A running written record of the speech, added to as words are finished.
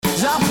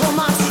I put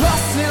my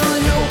trust in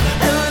you,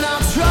 and I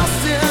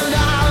trust in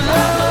our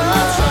love. I put my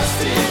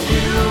trust in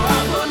you,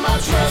 I put my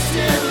trust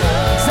in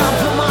love. I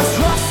put my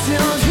trust in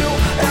you,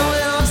 and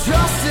I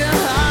trust in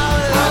our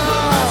love. I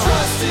put my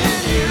trust in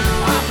you,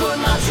 I put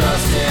my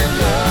trust in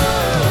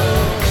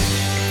love.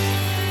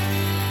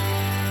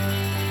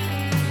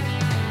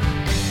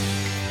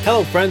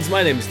 Hello friends,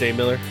 my name is Dave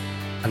Miller.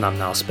 And I'm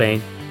Niall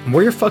Spain, and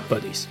we're your fuck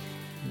buddies.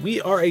 We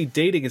are a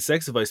dating and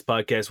sex advice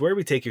podcast where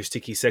we take your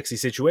sticky, sexy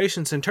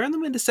situations and turn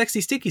them into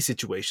sexy, sticky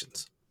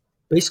situations.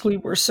 Basically,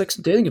 we're a sex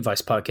and dating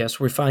advice podcast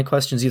where we find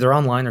questions either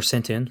online or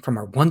sent in from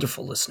our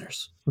wonderful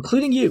listeners,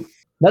 including you.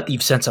 Not that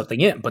you've sent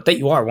something in, but that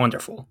you are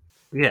wonderful.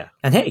 Yeah.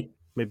 And hey,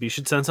 Maybe you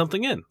should send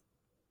something in.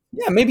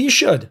 yeah, maybe you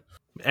should.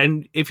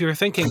 And if you're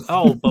thinking,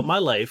 oh, but my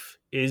life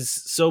is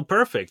so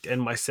perfect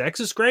and my sex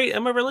is great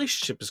and my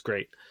relationship is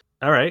great.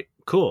 All right,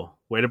 cool.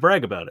 Way to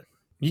brag about it.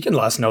 You can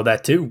let us know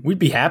that too. We'd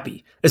be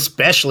happy.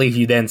 Especially if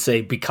you then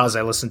say, because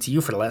I listened to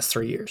you for the last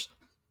 3 years.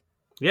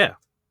 Yeah,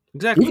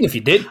 exactly. Even if you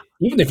did,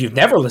 even if you've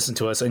never listened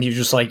to us and you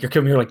just like,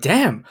 you're like,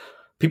 damn,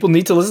 people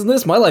need to listen to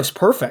this. My life's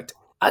perfect.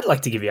 I'd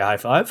like to give you a high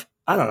five.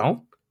 I don't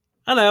know.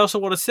 And I also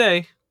want to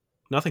say,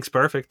 nothing's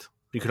perfect.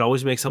 You can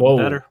always make something Whoa.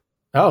 better.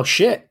 Oh,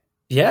 shit.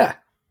 Yeah.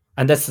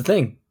 And that's the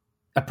thing.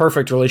 A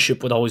perfect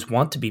relationship would always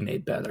want to be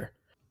made better.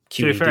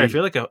 To be fair, I QED.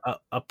 feel like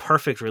a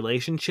perfect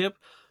relationship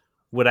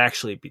would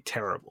actually be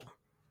terrible.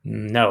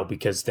 No,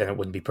 because then it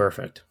wouldn't be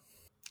perfect.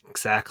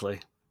 Exactly.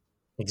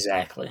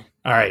 Exactly.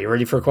 All right, you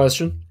ready for a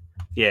question?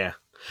 Yeah.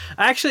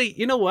 Actually,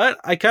 you know what?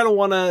 I kind of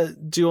want to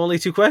do only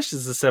 2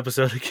 questions this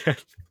episode again.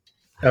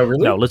 Oh,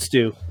 really? No, let's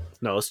do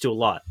a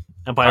lot.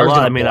 And by a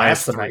lot, I mean I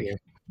have them at 3. you.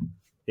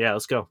 Yeah,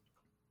 let's go.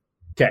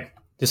 Okay,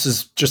 this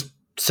is just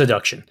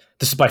seduction.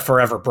 This is by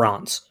Forever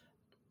Bronze.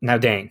 Now,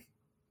 Dane,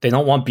 they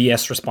don't want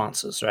BS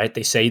responses, right?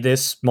 They say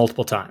this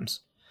multiple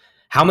times.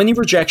 How many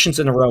rejections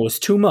in a row is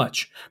too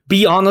much?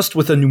 Be honest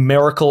with a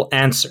numerical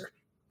answer.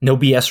 No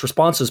BS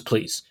responses,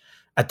 please.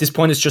 At this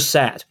point, it's just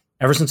sad.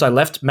 Ever since I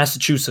left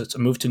Massachusetts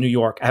and moved to New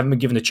York, I haven't been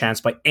given a chance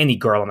by any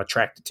girl I'm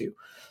attracted to.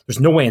 There's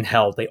no way in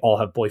hell they all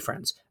have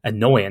boyfriends. And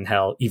no way in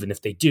hell, even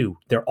if they do,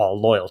 they're all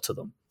loyal to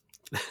them.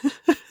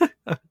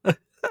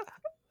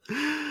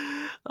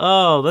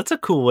 Oh, that's a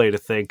cool way to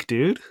think,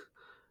 dude.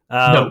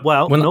 No,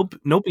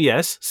 No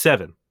BS.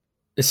 7.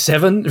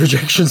 7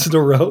 rejections in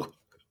a row?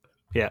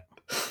 Yeah,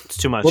 it's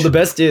too much. Well, the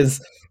best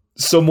is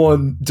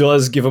someone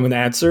does give him an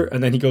answer,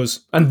 and then he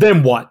goes, and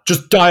then what?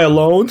 Just die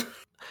alone?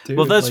 Dude,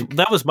 well,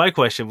 that was my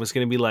question. Was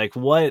going to be like,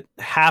 what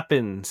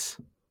happens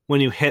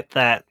when you hit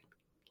that?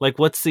 Like,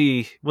 what's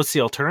the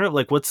alternative?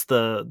 Like, what's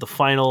the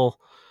final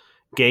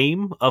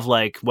game of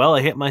like? Well,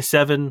 I hit my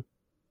 7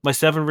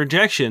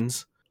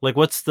 rejections. Like,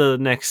 what's the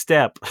next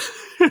step?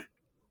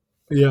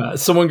 Yeah,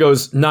 someone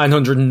goes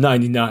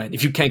 999.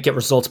 If you can't get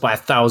results by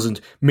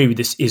 1,000, maybe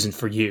this isn't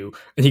for you.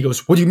 And he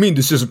goes, what do you mean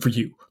this isn't for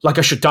you? Like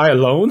I should die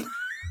alone?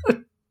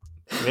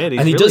 Man,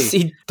 And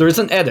there is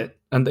an edit.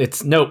 And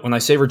it's note, when I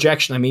say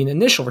rejection, I mean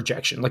initial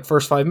rejection, like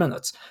first 5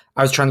 minutes.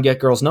 I was trying to get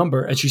girl's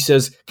number, and she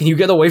says, can you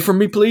get away from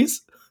me,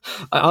 please?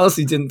 I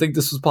honestly didn't think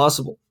this was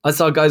possible. I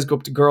saw guys go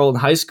up to girl in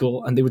high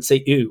school, and they would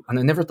say ew, and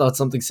I never thought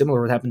something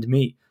similar would happen to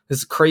me. This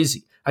is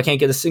crazy. I can't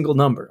get a single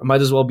number. I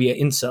might as well be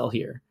an incel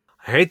here.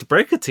 I hate to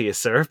break it to you,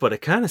 sir, but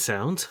it kind of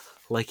sounds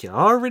like you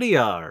already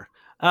are.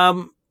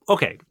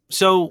 Okay,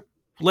 so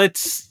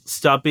let's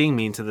stop being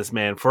mean to this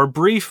man for a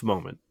brief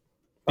moment,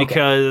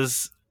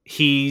 because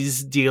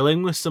he's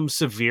dealing with some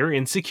severe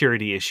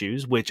insecurity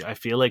issues, which I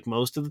feel like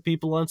most of the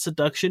people on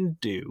Seduction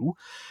do.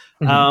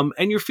 Mhm.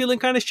 And you're feeling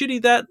kind of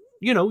shitty that,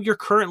 you're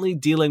currently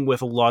dealing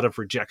with a lot of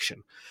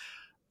rejection.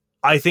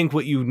 I think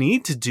what you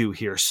need to do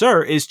here,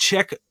 sir, is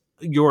check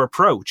your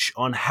approach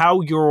on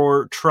how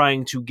you're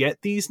trying to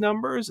get these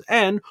numbers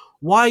and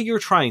why you're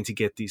trying to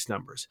get these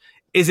numbers.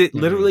 Is it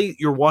literally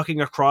you're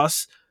walking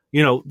across,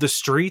 the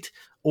street,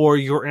 or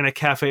you're in a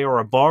cafe or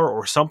a bar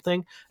or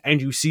something, and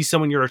you see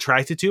someone you're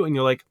attracted to and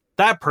you're like,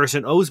 that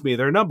person owes me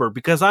their number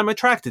because I'm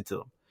attracted to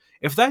them.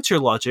 If that's your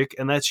logic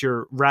and that's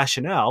your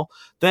rationale,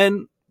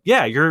 then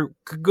yeah, you're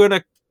going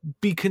to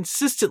be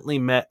consistently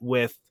met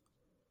with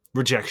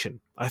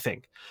rejection, I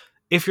think.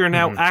 If you're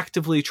now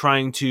actively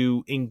trying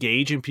to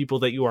engage in people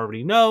that you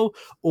already know,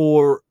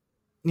 or,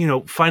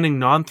 finding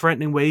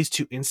non-threatening ways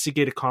to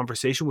instigate a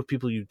conversation with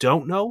people you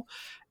don't know,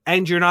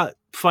 and you're not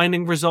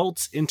finding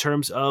results in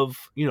terms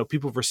of,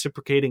 people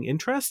reciprocating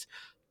interest,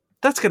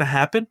 that's going to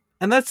happen.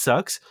 And that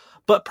sucks.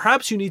 But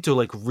perhaps you need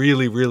to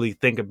really, really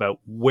think about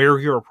where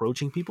you're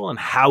approaching people and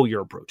how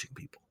you're approaching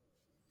people.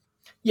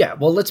 Yeah,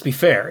 well, let's be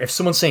fair. If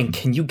someone's saying,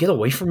 can you get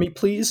away from me,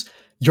 please?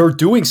 You're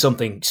doing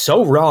something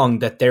so wrong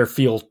that they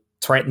feel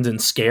threatened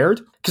and scared.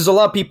 Because a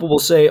lot of people will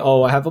say,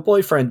 oh, I have a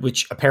boyfriend,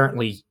 which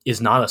apparently is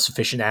not a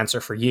sufficient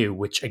answer for you,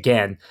 which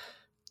again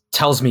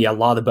tells me a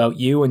lot about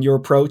you and your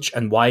approach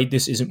and why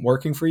this isn't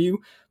working for you.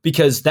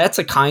 Because that's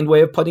a kind way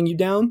of putting you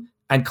down.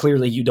 And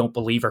clearly you don't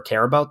believe or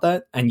care about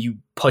that. And you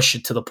push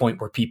it to the point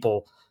where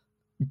people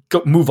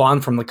move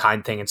on from the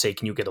kind thing and say,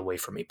 can you get away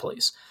from me,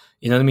 please?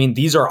 You know what I mean?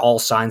 These are all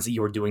signs that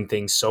you are doing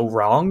things so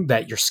wrong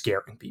that you're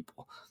scaring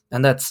people.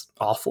 and that's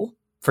awful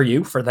for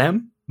you, for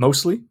them,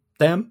 mostly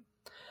them.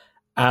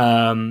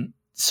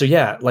 So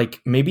yeah,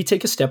 like maybe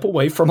take a step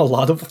away from a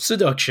lot of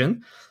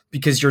seduction,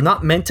 because you're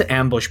not meant to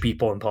ambush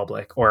people in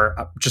public or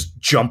just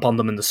jump on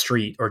them in the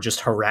street or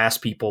just harass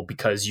people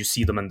because you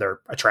see them and they're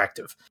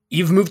attractive.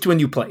 You've moved to a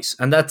new place,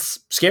 and that's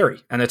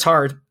scary and it's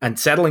hard, and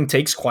settling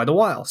takes quite a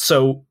while.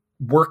 So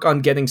work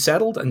on getting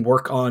settled and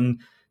work on,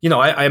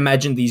 I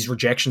imagine these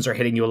rejections are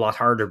hitting you a lot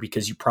harder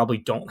because you probably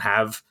don't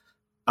have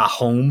a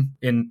home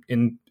in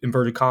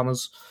inverted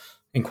commas,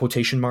 in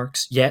quotation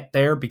marks, yet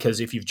there,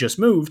 because if you've just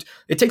moved,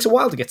 it takes a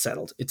while to get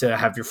settled, to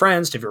have your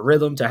friends, to have your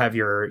rhythm, to have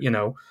your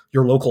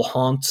local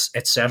haunts,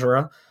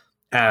 etc.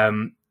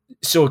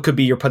 So it could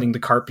be you're putting the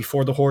cart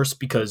before the horse,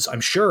 because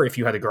I'm sure if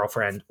you had a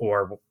girlfriend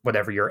or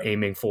whatever you're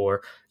aiming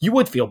for, you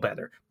would feel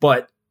better,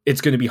 but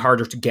it's going to be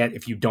harder to get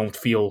if you don't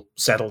feel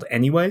settled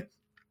anyway.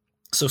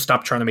 So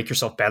stop trying to make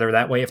yourself better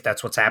that way if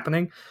that's what's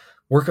happening.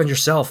 Work on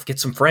yourself, get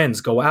some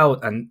friends, go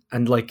out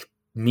and like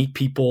meet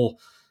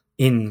people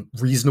in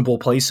reasonable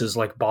places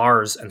like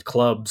bars and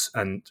clubs.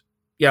 And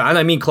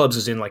I mean clubs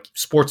as in like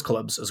sports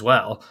clubs as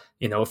well,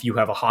 if you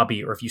have a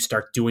hobby or if you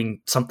start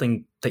doing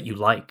something that you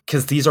like,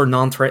 because these are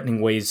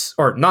non-threatening ways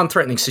or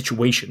non-threatening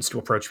situations to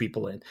approach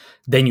people in.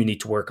 Then you need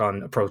to work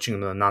on approaching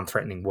them in a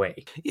non-threatening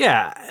way.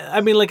 Yeah,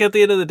 I mean, like at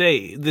the end of the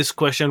day, this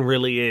question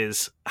really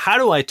is, how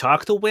do I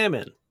talk to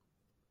women?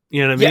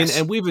 You know what I mean? Yes.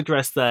 And we've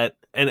addressed that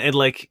and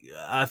like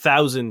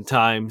 1,000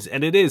 times.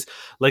 And it is,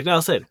 like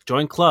Niall said,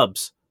 join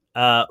clubs,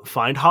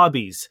 find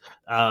hobbies,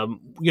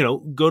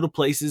 go to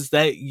places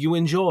that you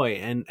enjoy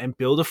and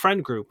build a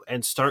friend group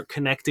and start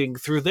connecting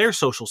through their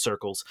social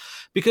circles.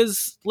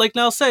 Because like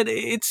Niall said,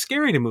 it's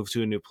scary to move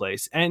to a new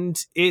place, and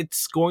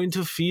it's going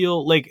to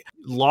feel like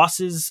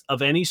losses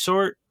of any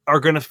sort are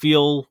going to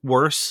feel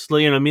worse.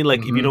 You know what I mean?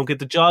 Like if you don't get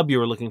the job you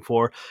were looking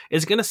for,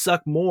 it's going to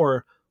suck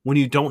more when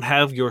you don't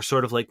have your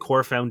sort of like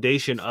core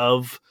foundation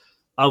of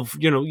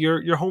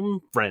your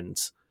home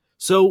friends.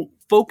 So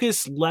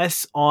focus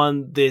less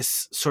on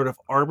this sort of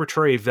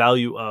arbitrary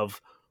value of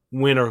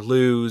win or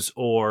lose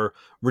or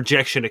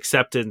rejection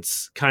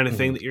acceptance kind of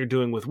thing that you're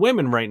doing with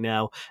women right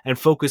now, and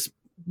focus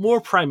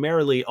more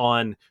primarily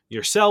on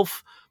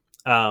yourself,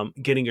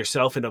 getting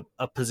yourself in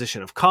a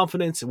position of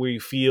confidence where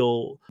you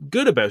feel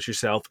good about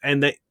yourself,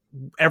 and that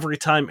every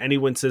time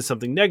anyone says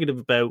something negative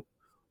about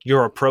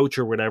your approach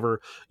or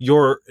whatever,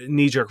 your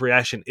knee-jerk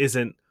reaction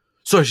isn't,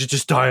 so I should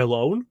just die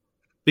alone.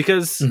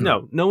 Because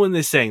no one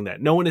is saying that.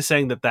 No one is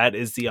saying that that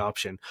is the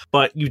option.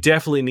 But you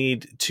definitely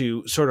need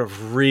to sort of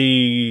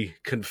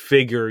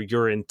reconfigure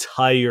your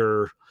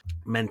entire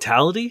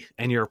mentality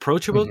and your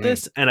approach about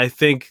this. And I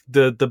think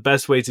the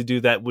best way to do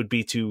that would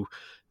be to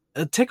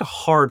take a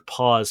hard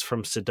pause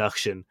from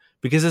seduction,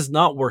 because it's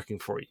not working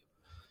for you.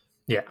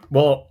 Yeah.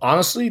 Well,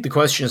 honestly, the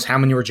question is how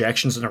many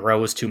rejections in a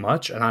row is too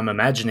much? And I'm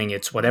imagining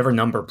it's whatever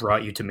number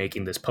brought you to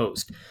making this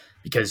post,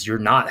 because you're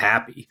not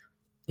happy.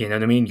 You know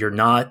what I mean? You're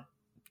not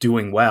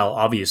doing well,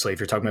 obviously. If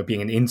you're talking about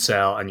being an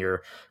incel and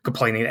you're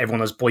complaining that everyone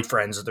has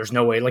boyfriends, and there's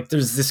no way, like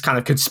there's this kind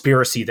of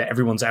conspiracy that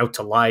everyone's out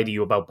to lie to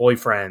you about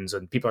boyfriends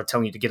and people are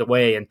telling you to get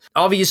away. And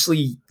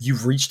obviously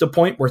you've reached a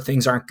point where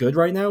things aren't good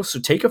right now. So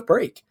take a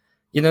break.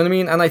 You know what I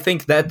mean? And I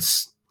think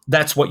that's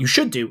what you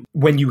should do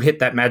when you hit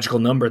that magical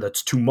number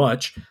that's too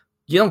much.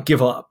 You don't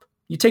give up.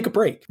 You take a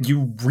break.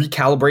 You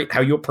recalibrate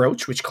how you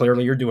approach, which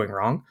clearly you're doing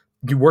wrong.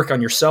 You work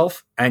on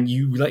yourself and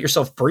you let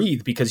yourself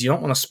breathe, because you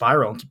don't want to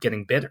spiral and keep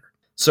getting bitter.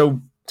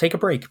 So take a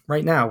break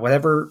right now.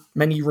 Whatever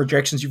many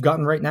rejections you've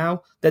gotten right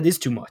now, that is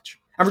too much.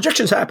 And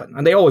rejections happen,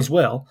 and they always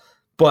will.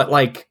 But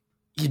like,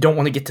 you don't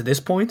want to get to this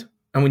point.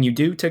 And when you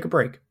do, take a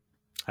break.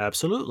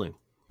 Absolutely.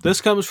 This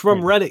comes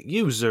from Reddit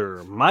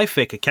user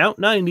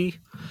MyFakeAccount90.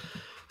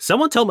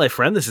 Someone tell my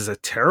friend this is a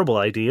terrible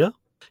idea.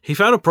 He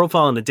found a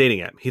profile on a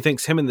dating app. He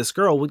thinks him and this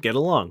girl would get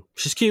along.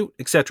 She's cute,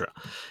 etc.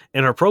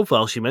 In her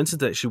profile, she mentions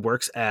that she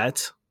works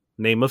at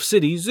name of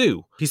city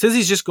zoo. He says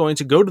he's just going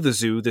to go to the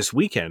zoo this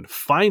weekend,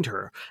 find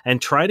her,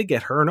 and try to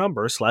get her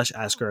number /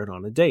 ask her out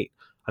on a date.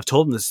 I've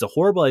told him this is a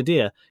horrible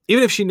idea.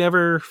 Even if she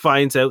never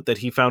finds out that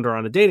he found her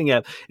on a dating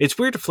app, it's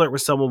weird to flirt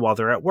with someone while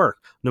they're at work,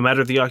 no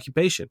matter the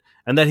occupation,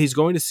 and that he's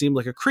going to seem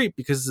like a creep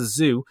because the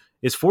zoo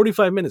is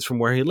 45 minutes from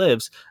where he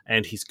lives,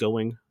 and he's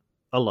going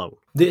alone.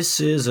 This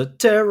is a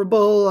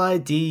terrible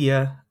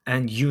idea,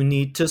 and you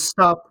need to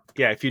stop.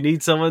 Yeah, if you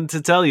need someone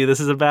to tell you this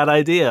is a bad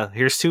idea,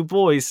 here's two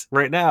boys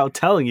right now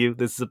telling you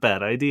this is a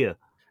bad idea.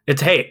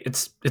 It's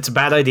a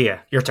bad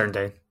idea. Your turn,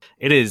 Dane.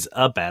 It is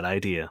a bad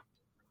idea.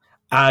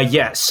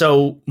 Yeah,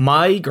 so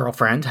my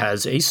girlfriend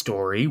has a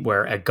story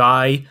where a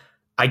guy,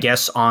 I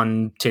guess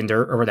on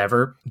Tinder or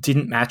whatever,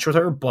 didn't match with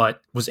her,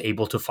 but was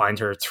able to find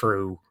her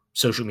through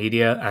social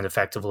media and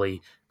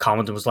effectively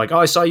commented and was like, oh,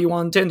 I saw you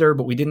on Tinder,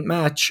 but we didn't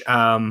match.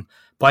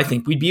 But I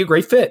think we'd be a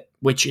great fit,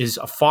 which is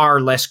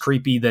far less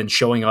creepy than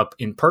showing up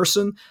in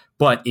person,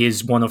 but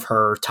is one of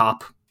her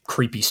top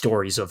creepy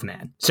stories of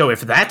men. So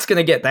if that's going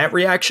to get that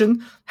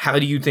reaction, how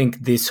do you think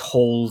this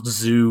whole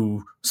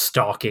zoo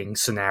stalking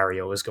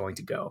scenario is going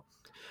to go?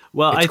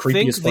 Well, It's I creepy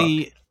think as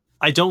fuck.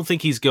 I don't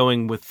think he's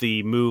going with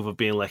the move of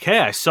being like, "Hey,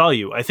 I saw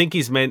you." I think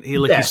he's trying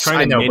Yes, to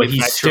I know, but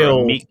manufacture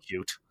a meet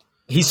cute.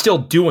 he's still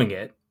doing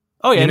it.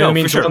 Oh yeah, You know no, what I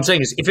mean? for So sure. what I'm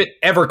saying is, if it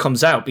ever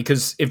comes out,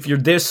 because if you're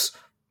this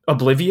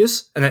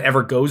oblivious and it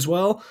ever goes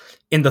well,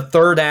 in the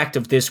third act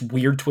of this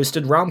weird,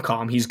 twisted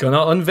rom-com, he's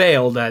gonna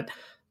unveil that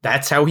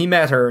that's how he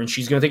met her, and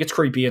she's gonna think it's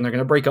creepy, and they're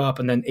gonna break up,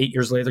 and then 8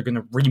 years later, they're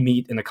gonna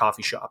re-meet in a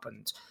coffee shop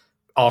and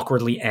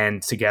awkwardly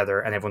end together,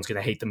 and everyone's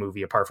gonna hate the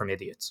movie apart from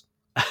idiots.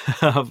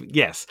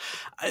 Yes.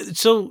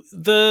 So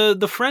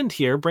the friend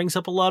here brings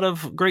up a lot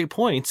of great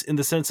points in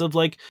the sense of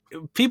like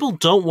people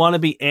don't want to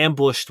be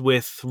ambushed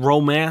with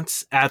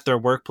romance at their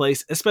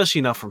workplace, especially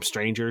not from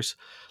strangers.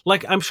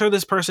 Like I'm sure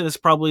this person is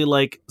probably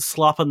like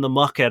slopping the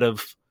muck out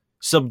of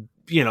some,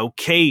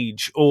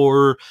 cage,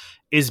 or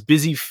is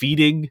busy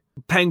feeding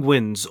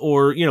penguins,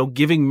 or,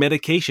 giving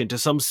medication to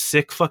some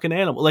sick fucking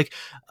animal. Like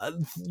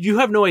you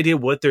have no idea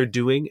what they're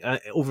doing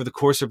over the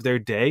course of their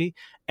day.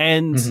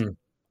 And Mhm.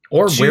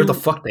 Or where the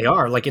fuck they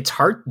are. Like, it's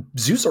hard.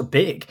 Zoos are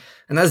big.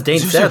 And as Dane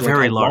Zoos said, are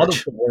very a lot large.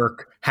 of the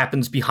work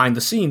happens behind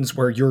the scenes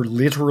where you're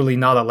literally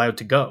not allowed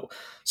to go.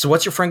 So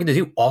what's your friend going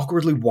to do?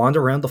 Awkwardly wander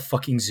around the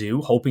fucking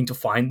zoo hoping to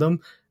find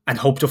them, and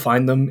hope to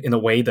find them in a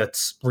way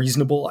that's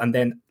reasonable. And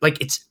then, like,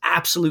 it's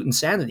absolute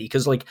insanity.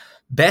 Because, like,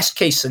 best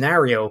case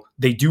scenario,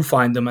 they do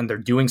find them and they're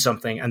doing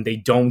something and they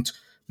don't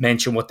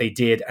mention what they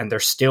did. And they're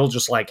still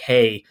just like,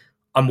 hey,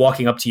 I'm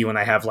walking up to you and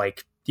I have,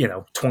 like,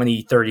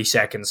 20, 30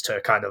 seconds to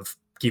kind of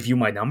give you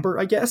my number,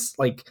 I guess.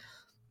 Like,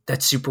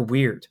 that's super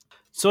weird.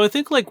 So I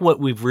think like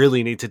what we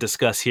really need to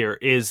discuss here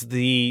is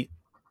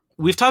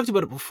we've talked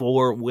about it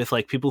before with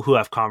like people who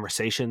have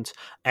conversations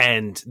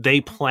and they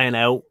plan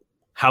out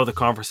how the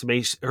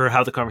conversation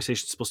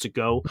is supposed to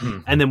go.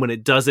 Mhm. And then when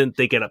it doesn't,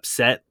 they get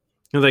upset.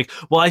 They're like,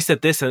 well, I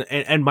said this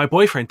and my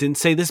boyfriend didn't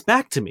say this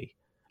back to me.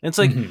 And it's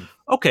like, Mhm.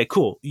 okay,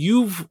 cool.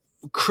 You've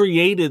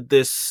created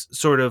this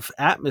sort of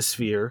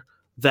atmosphere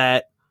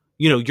that,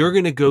 you're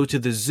going to go to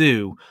the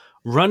zoo,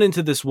 run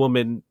into this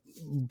woman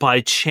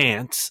by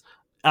chance,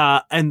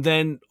 and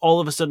then all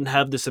of a sudden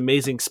have this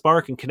amazing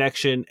spark and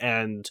connection.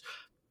 And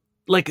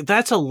like,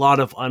 that's a lot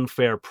of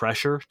unfair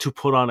pressure to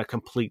put on a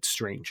complete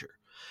stranger.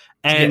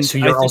 And So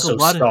you're also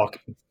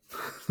stalking.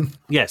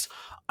 Yes.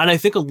 And I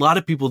think a lot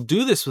of people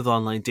do this with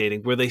online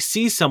dating where they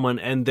see someone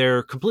and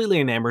they're completely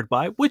enamored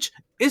by, which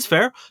is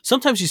fair.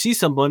 Sometimes you see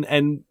someone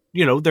and,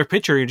 their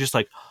picture, you're just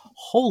like,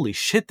 holy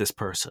shit, this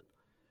person.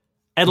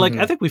 And like,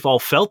 I think we've all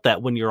felt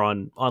that when you're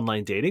on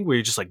online dating where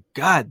you're just like,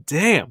 God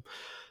damn.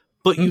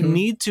 But you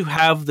need to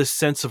have the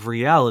sense of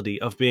reality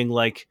of being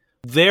like,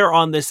 they're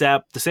on this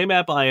app, the same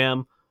app I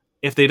am.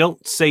 If they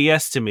don't say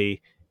yes to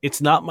me,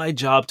 it's not my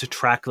job to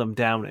track them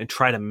down and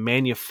try to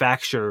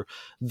manufacture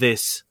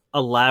this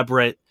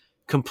elaborate,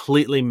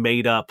 completely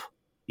made up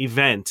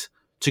event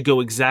to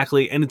go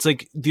exactly. And it's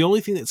like, the only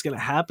thing that's going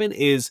to happen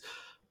is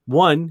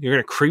one, you're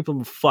going to creep them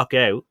the fuck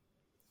out,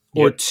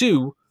 or Yep.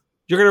 two,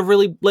 you're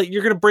going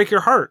to break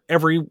your heart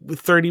every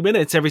 30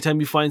 minutes every time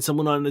you find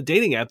someone on a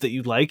dating app that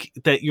you like,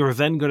 that you're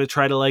then going to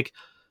try to like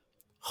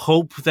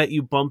hope that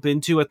you bump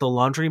into at the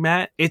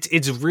laundromat.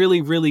 It's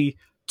really, really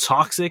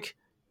toxic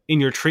in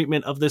your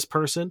treatment of this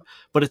person,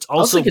 but it's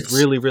also think it's-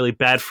 really, really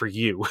bad for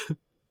you.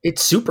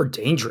 It's super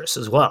dangerous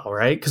as well,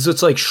 right? Because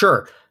it's like,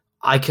 sure,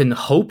 I can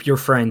hope your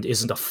friend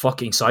isn't a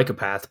fucking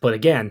psychopath, but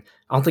again,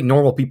 I don't think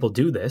normal people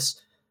do this.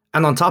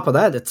 And on top of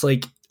that, it's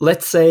like,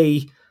 let's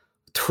say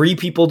 3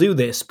 people do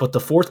this, but the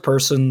 4th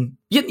person,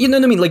 you know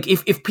what I mean? Like,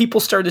 if people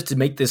started to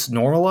make this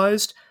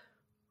normalized,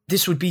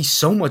 this would be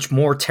so much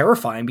more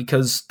terrifying,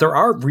 because there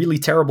are really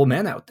terrible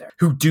men out there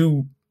who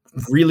do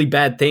really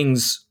bad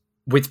things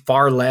with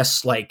far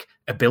less, like,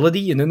 ability,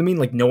 you know what I mean?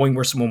 Like, knowing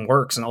where someone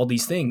works and all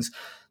these things.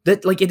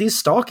 That, like, it is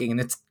stalking, and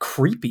it's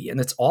creepy, and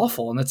it's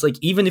awful, and it's like,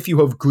 even if you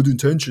have good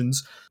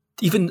intentions,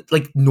 even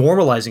like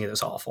normalizing it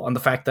is awful. And the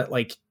fact that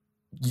like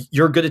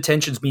your good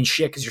intentions mean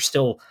shit because you're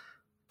still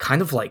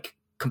kind of like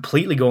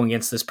completely going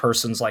against this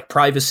person's like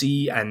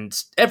privacy and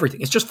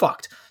everything. It's just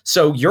fucked.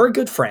 So you're a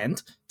good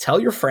friend. Tell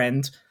your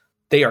friend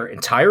they are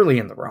entirely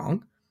in the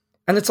wrong.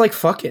 And it's like,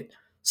 fuck it.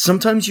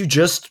 Sometimes you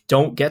just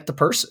don't get the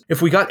person.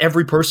 If we got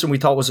every person we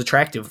thought was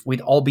attractive,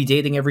 we'd all be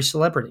dating every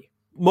celebrity.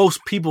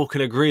 Most people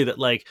can agree that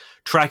like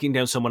tracking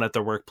down someone at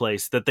their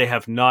workplace that they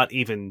have not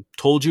even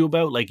told you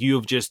about, like you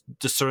have just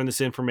discerned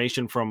this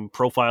information from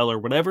profile or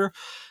whatever,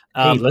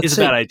 is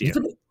a bad idea.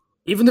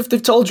 Even if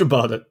they've told you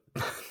about it,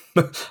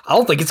 I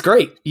don't think it's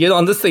great. You know,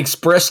 on this, they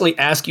expressly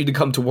ask you to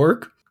come to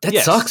work. That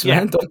sucks,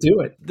 man. Don't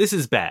do it. This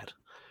is bad.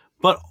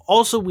 But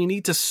also we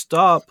need to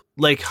stop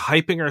like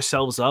hyping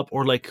ourselves up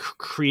or like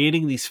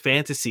creating these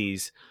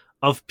fantasies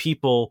of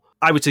people,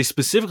 I would say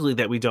specifically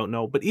that we don't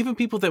know, but even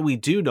people that we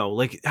do know.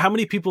 Like how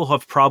many people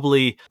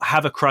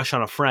have a crush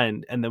on a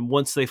friend, and then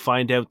once they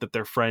find out that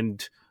their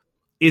friend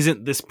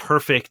isn't this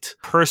perfect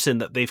person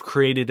that they've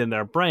created in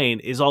their brain,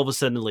 is all of a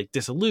sudden like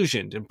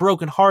disillusioned and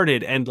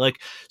brokenhearted and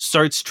like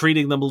starts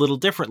treating them a little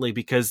differently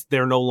because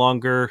they're no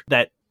longer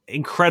that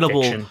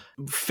incredible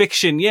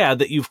fiction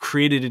that you've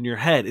created in your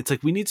head. It's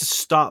like we need to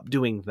stop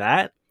doing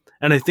that.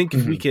 And I think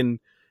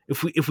if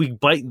if we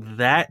bite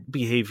that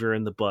behavior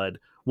in the bud,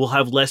 we'll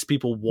have less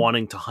people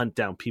wanting to hunt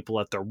down people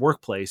at their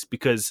workplace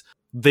because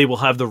they will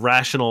have the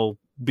rational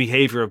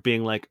behavior of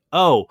being like,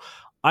 oh,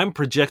 I'm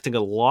projecting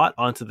a lot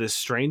onto this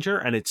stranger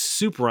and it's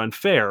super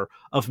unfair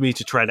of me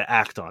to try to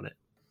act on it.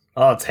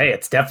 Oh,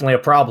 it's definitely a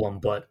problem,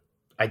 but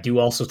I do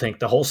also think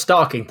the whole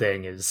stalking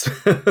thing is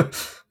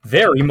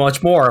very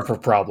much more of a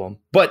problem.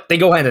 But they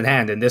go hand in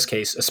hand in this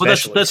case,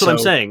 especially. Well, that's what I'm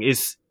saying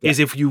is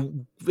if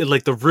you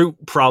like the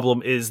root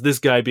problem is this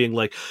guy being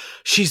like,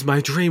 she's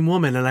my dream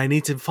woman and I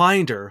need to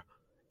find her.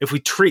 If we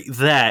treat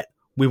that,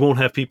 we won't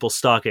have people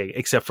stalking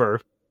except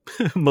for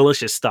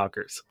malicious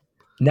stalkers.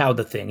 Now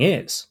the thing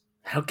is,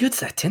 how good's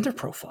that Tinder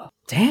profile?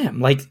 Damn,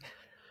 like,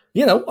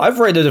 you know, I've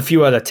rated a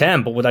few out of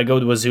 10, but would I go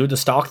to a zoo to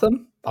stalk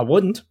them? I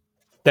wouldn't.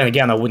 Then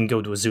again, I wouldn't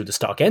go to a zoo to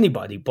stalk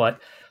anybody, but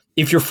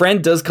if your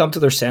friend does come to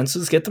their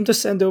senses, get them to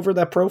send over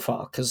that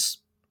profile, because,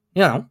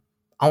 you know,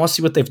 I want to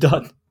see what they've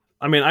done.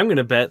 I mean, I'm going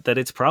to bet that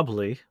it's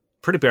probably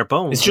pretty bare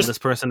bones. It's just this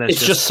person.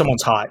 It's just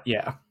someone's hot,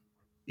 yeah.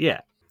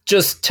 Yeah.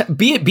 Just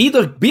be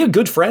a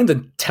good friend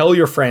and tell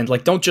your friend.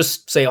 Like, don't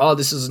just say, oh,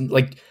 this isn't,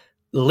 like,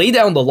 lay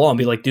down the law and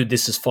be like, dude,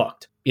 this is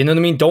fucked. You know what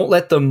I mean? Don't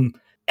let them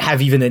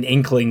have even an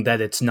inkling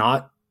that it's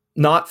not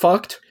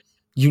fucked.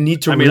 You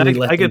need to really let them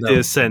know. I get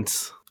this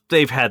sense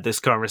they've had this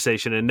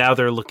conversation and now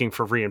they're looking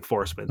for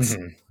reinforcements.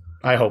 Mm-hmm.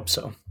 I hope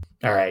so.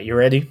 All right, you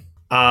ready?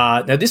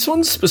 Now this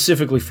one's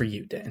specifically for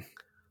you, Dan.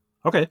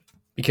 Okay.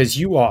 Because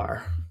you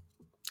are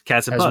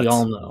cats and as butts. we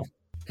all know.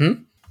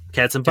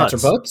 Cats and butts.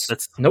 Cats or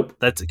butts? Nope.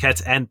 That's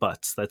cats and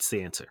butts. That's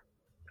the answer.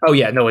 Oh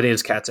yeah, no, it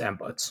is cats and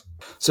butts.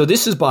 So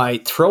this is by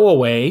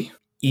Throwaway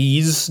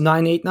Ease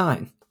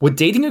 989. Would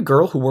dating a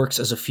girl who works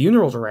as a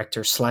funeral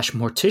director /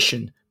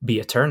 mortician be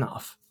a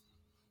turnoff?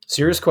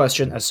 Serious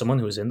question as someone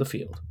who is in the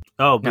field.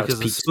 Oh, because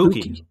it's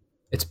spooky.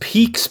 It's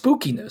peak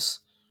spookiness.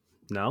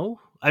 No?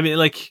 I mean,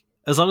 like,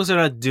 as long as they're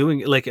not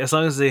doing, like, as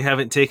long as they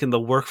haven't taken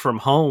the work from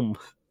home,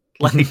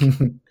 like,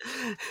 you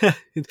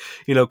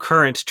know,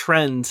 current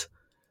trend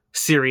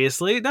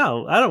seriously.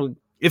 No, I don't.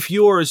 If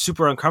you're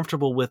super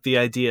uncomfortable with the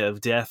idea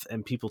of death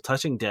and people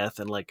touching death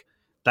and, like,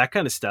 that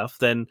kind of stuff,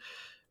 then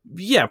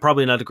yeah,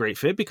 probably not a great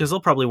fit because they'll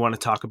probably want to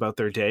talk about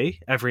their day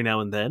every now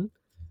and then.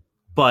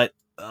 But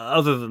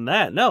other than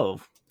that,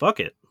 no, fuck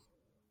it.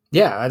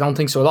 Yeah, I don't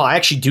think so at all. I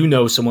actually do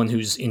know someone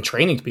who's in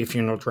training to be a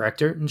funeral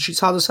director, and she's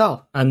hot as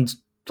hell. And,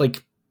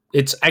 like,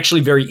 it's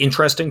actually very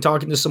interesting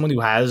talking to someone who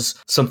has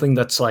something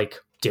that's, like,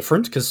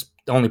 different, because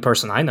the only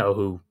person I know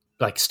who,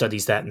 like,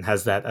 studies that and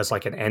has that as,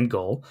 like, an end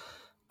goal.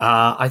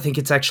 I think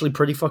it's actually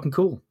pretty fucking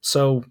cool.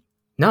 So,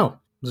 no,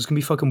 there's going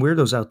to be fucking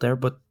weirdos out there,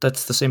 but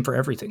that's the same for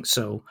everything,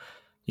 so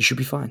you should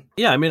be fine.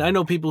 Yeah, I mean, I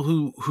know people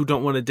who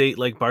don't want to date,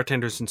 like,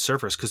 bartenders and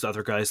surfers because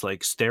other guys,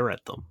 like, stare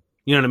at them.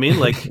 You know what I mean?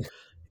 Like...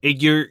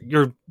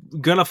 You're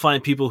gonna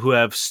find people who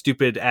have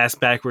stupid ass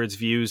backwards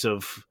views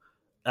of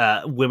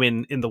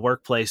women in the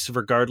workplace,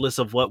 regardless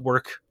of what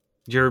work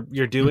you're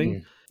doing.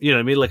 Mm-hmm. You know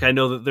what I mean? Like, I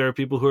know that there are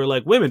people who are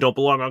like, women don't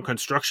belong on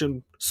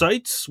construction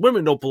sites,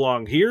 women don't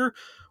belong here,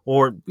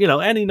 or, you know,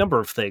 any number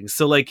of things.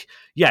 So, like,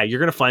 yeah, you're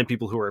gonna find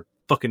people who are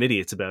fucking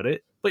idiots about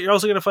it, but you're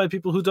also gonna find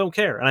people who don't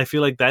care. And I feel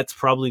like that's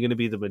probably gonna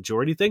be the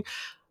majority thing.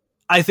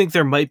 I think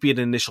there might be an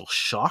initial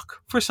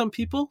shock for some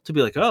people to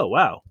be like, oh,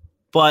 wow.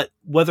 But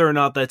whether or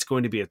not that's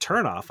going to be a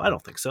turnoff, I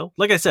don't think so.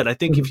 Like I said, I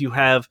think if you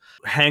have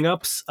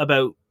hangups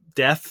about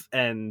death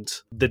and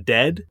the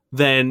dead,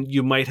 then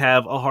you might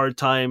have a hard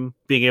time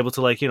being able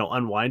to, like, you know,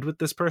 unwind with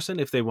this person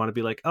if they want to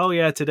be like, oh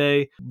yeah,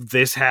 today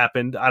this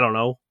happened. I don't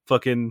know.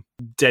 Fucking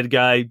dead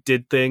guy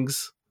did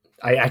things.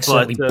 I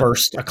accidentally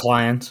burst a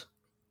client.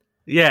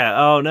 Yeah.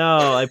 Oh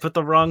no. I put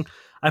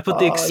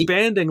the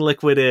expanding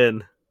liquid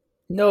in.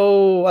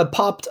 No, I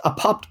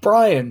popped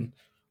Brian.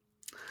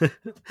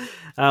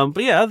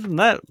 But yeah, other than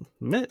that,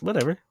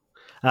 whatever.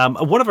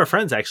 One of our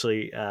friends,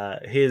 actually,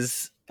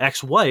 his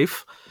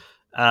ex-wife,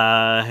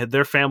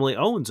 their family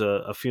owns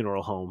a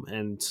funeral home,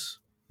 and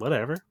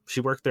whatever. She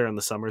worked there in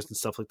the summers and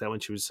stuff like that when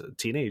she was a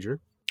teenager.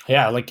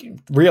 Yeah, like,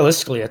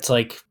 realistically, it's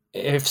like,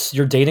 if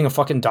you're dating a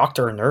fucking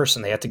doctor or nurse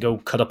and they have to go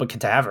cut up a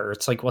cadaver,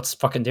 it's like, what's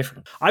fucking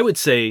different? I would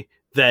say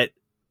that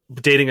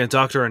dating a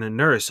doctor and a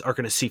nurse are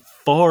going to see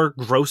far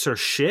grosser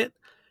shit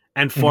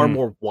and far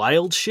more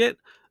wild shit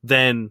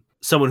than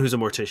someone who's a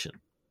mortician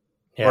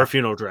or a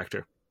funeral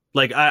director.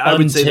 Like, I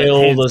would say that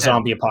until the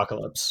zombie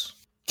apocalypse,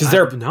 because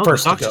they're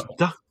first to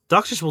go.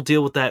 Doctors will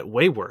deal with that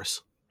way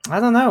worse. I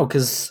don't know,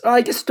 because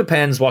I guess it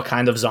depends what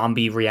kind of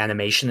zombie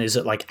reanimation. Is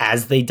it like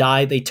as they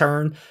die they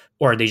turn,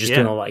 or are they just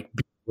gonna, like,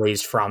 be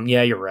raised from?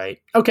 Yeah, you're right.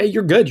 Okay,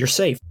 you're good. You're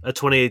safe. A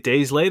 28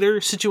 days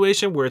later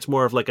situation where it's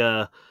more of like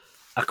a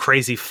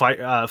crazy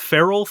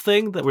feral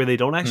thing where they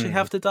don't actually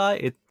have to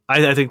die.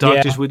 I think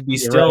doctors would be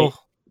still. Right.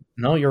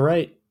 No, you're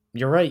right.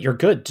 You're right. You're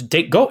good.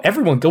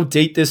 Everyone go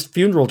date this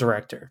funeral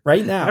director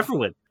right now.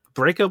 Everyone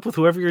break up with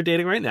whoever you're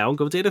dating right now and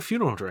go date a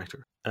funeral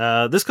director.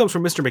 This comes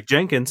from Mr.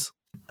 McJenkins.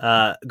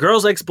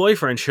 Girl's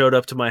ex-boyfriend showed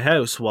up to my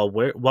house while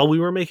we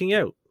were making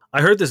out.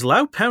 I heard this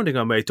loud pounding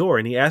on my door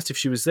and he asked if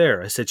she was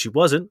there. I said she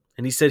wasn't,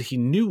 and he said he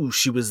knew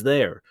she was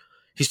there.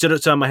 He stood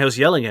outside my house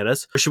yelling at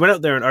us, or she went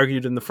out there and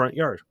argued in the front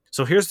yard.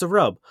 So here's the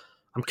rub.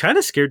 I'm kind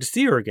of scared to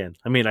see her again.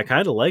 I mean, I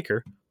kind of like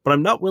her, but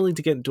I'm not willing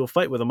to get into a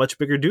fight with a much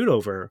bigger dude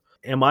over her.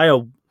 Am I a...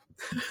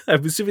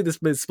 I'm assuming this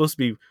is supposed to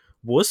be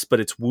wuss, but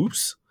it's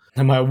woos.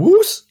 Am I a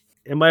woos?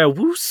 Am I a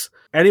woos?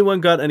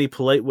 Anyone got any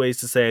polite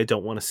ways to say I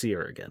don't want to see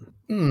her again?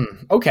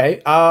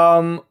 Okay.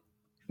 Well,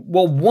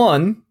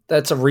 one,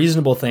 that's a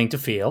reasonable thing to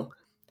feel.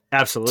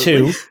 Absolutely.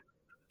 Two,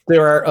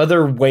 there are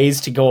other ways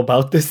to go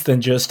about this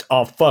than just,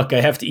 oh, fuck, I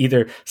have to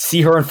either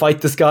see her and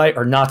fight this guy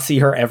or not see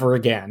her ever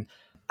again.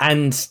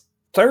 And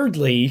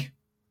thirdly,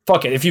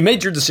 fuck it. If you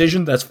made your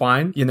decision, that's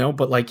fine,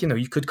 but like,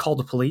 you could call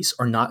the police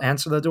or not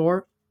answer the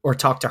door or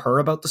talk to her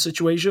about the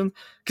situation.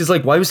 Because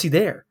like, why was he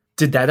there?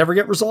 Did that ever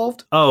get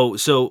resolved? Oh,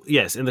 so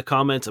yes, in the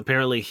comments,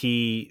 apparently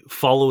he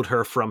followed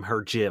her from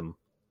her gym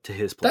to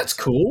his place. That's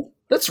cool.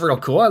 That's real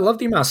cool. I love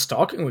the amount of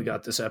stalking we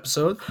got this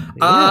episode.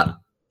 Yeah.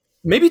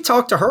 Maybe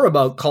talk to her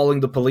about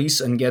calling the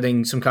police and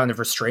getting some kind of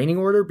restraining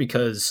order,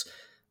 because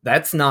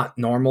that's not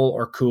normal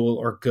or cool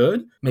or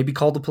good. Maybe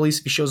call the police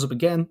if he shows up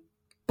again.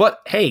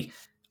 But hey,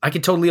 I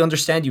can totally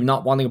understand you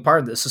not wanting a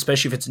part of this,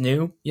 especially if it's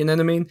new. You know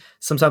what I mean?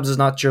 Sometimes it's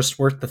not just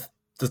worth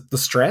the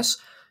stress.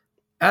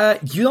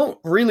 You don't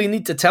really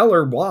need to tell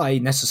her why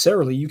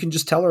necessarily. You can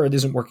just tell her it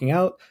isn't working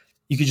out.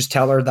 You could just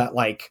tell her that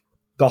like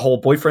the whole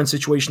boyfriend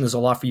situation is a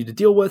lot for you to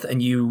deal with,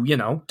 and you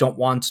don't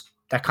want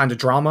that kind of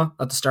drama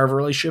at the start of a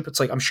relationship.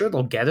 It's like, I'm sure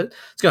they'll get it.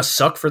 It's going to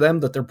suck for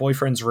them that their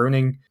boyfriend's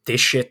ruining this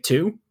shit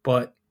too,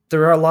 but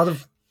there are a lot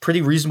of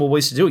pretty reasonable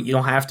ways to do it. You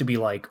don't have to be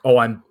like, oh,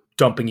 I'm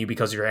dumping you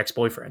because of your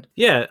ex-boyfriend.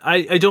 Yeah,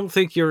 I don't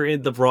think you're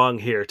in the wrong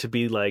here to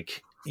be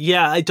like,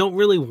 yeah, I don't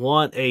really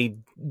want a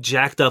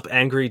jacked up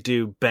angry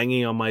dude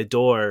banging on my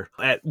door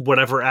at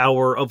whatever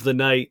hour of the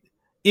night,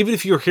 even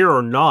if you're here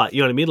or not.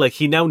 You know what I mean? Like,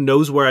 he now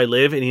knows where I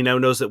live and he now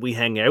knows that we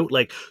hang out.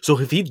 Like, so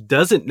if he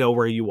doesn't know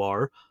where you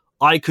are,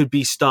 I could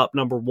be stop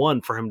number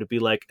one for him to be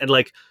like, and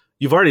like,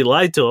 you've already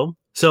lied to him.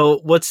 So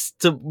what's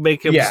to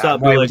make him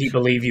stop? Why would he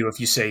believe you if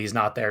you say he's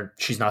not there?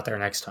 She's not there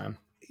next time.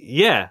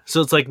 Yeah.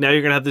 So it's like, now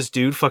you're going to have this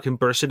dude fucking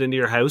bursting into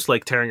your house,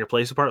 like tearing your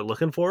place apart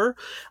looking for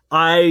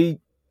her.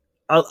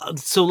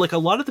 So like a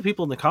lot of the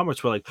people in the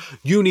comments were like,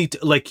 you need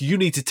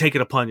to take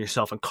it upon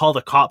yourself and call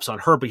the cops on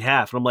her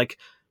behalf. And I'm like,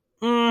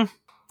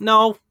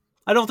 no,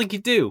 I don't think you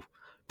do,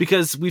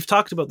 because we've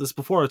talked about this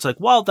before. It's like,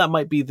 well, that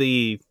might be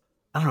the,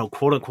 I don't know,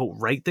 quote unquote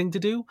right thing to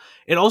do.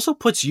 It also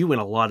puts you in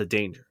a lot of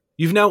danger.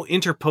 You've now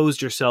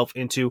interposed yourself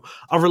into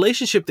a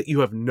relationship that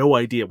you have no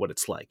idea what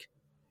it's like.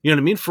 You know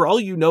what I mean? For all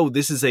you know,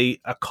 this is a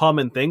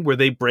common thing where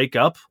they break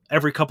up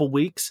every couple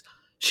weeks.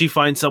 She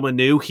finds someone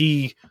new.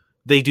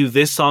 They do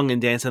this song and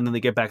dance, and then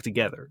they get back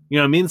together. You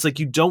know what I mean? It's like,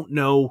 you don't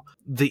know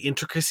the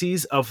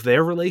intricacies of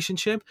their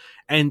relationship,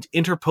 and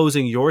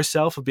interposing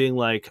yourself of being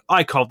like,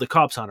 I called the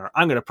cops on her,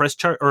 I'm going to press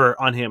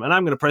on him, and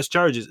I'm going to press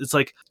charges. It's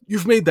like,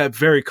 you've made that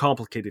very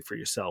complicated for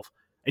yourself,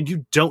 and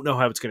you don't know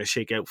how it's going to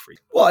shake out for you.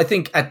 Well, I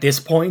think at this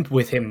point,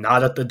 with him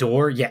not at the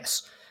door,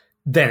 yes.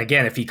 Then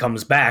again, if he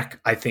comes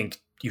back, I think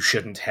you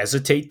shouldn't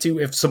hesitate to,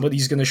 if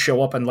somebody's going to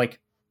show up and like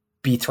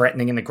be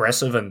threatening and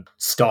aggressive and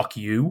stalk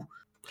you.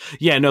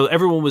 Yeah, no,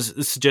 everyone was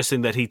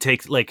suggesting that he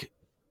take, like,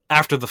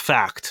 after the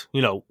fact,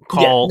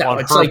 call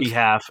on her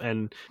behalf.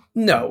 And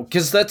no,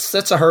 because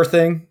that's a her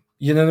thing.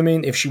 You know what I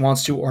mean? If she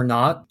wants to or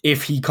not.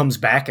 If he comes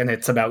back and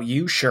it's about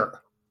you,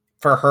 sure.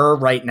 For her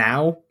right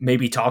now,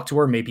 maybe talk to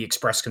her, maybe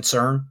express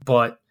concern,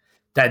 but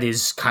that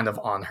is kind of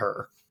on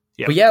her.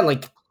 Yep. But yeah,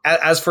 like,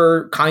 as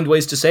for kind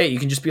ways to say it, you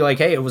can just be like,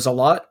 hey, it was a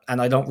lot,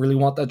 and I don't really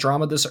want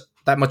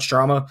that much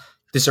drama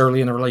this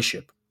early in a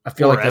relationship. I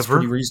feel like that's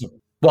pretty reasonable.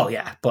 Well,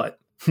 yeah, but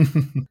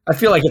I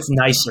feel like it's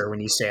nicer when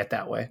you say it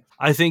that way.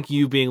 I think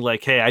you being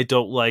like, hey, I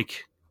don't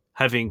like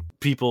having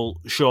people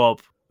show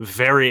up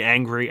very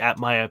angry at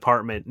my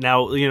apartment.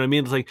 Now, you know what I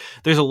mean? It's like,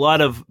 there's a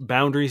lot of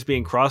boundaries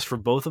being crossed for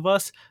both of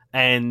us,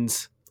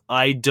 and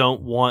I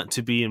don't want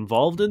to be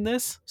involved in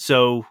this.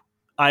 So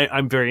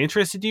I'm very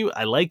interested in you.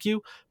 I like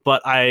you,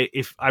 but I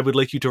would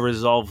like you to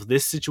resolve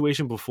this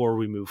situation before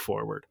we move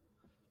forward.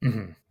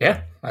 Mm-hmm.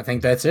 Yeah, I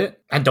think that's it.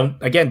 And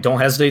don't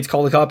hesitate to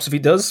call the cops if he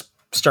does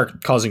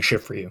start causing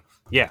shit for you.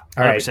 Yeah, 100%.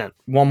 All right,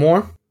 one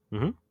more.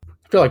 Mm-hmm.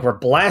 I feel like we're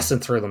blasting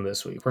through them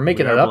this week. We're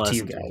making it up to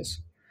you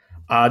guys.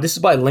 This is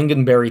by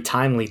Lingonberry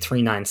Timely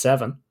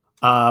 397.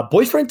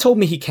 Boyfriend told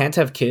me he can't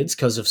have kids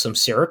because of some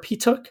syrup he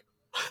took.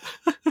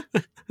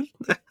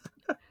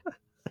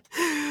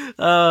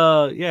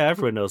 Yeah,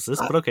 everyone knows this,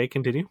 but okay,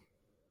 continue.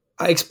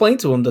 I explained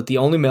to him that the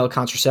only male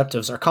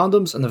contraceptives are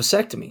condoms and a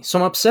vasectomy, so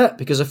I'm upset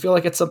because I feel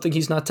like it's something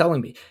he's not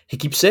telling me. He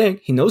keeps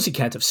saying he knows he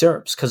can't have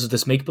syrups because of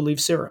this make-believe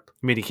syrup.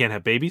 You mean he can't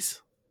have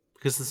babies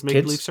because of this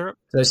make-believe syrup?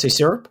 Did I say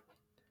syrup?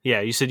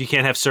 Yeah, you said you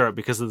can't have syrup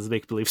because of this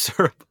make-believe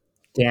syrup.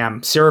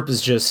 Damn, syrup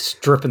is just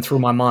dripping through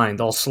my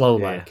mind all slow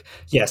like.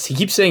 Yes, he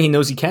keeps saying he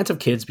knows he can't have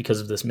kids because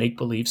of this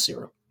make-believe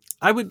syrup.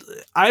 I would,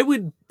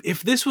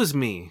 if this was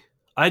me,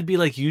 I'd be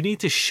like, you need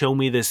to show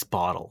me this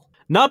bottle.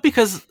 Not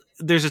because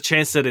there's a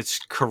chance that it's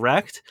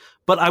correct,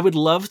 but I would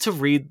love to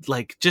read,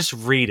 like, just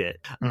read it.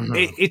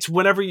 It's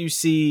whenever you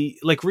see,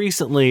 like,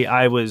 recently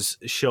I was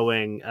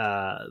showing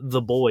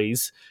the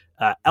boys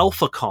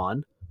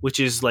AlphaCon, which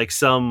is like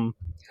some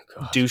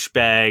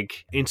douchebag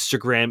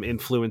Instagram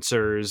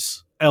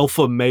influencers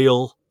alpha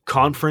male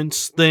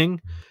conference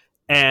thing.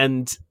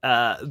 And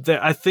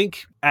I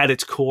think at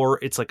its core,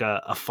 it's like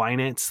a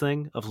finance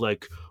thing of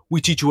like,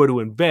 we teach you how to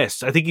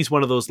invest. I think he's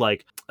one of those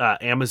like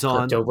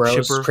Amazon Crypto bros,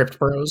 shipper. Crypt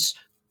bros.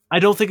 I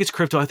don't think it's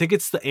crypto. I think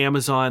it's the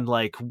Amazon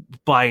like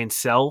buy and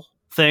sell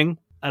thing.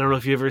 I don't know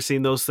if you've ever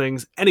seen those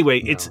things.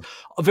 Anyway, No. it's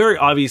very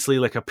obviously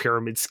like a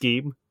pyramid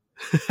scheme.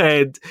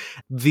 And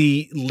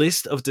the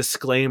list of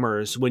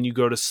disclaimers when you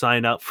go to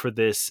sign up for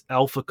this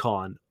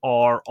AlphaCon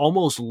are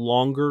almost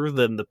longer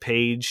than the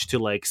page to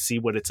like see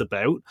what it's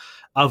about,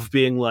 of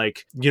being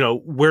like, you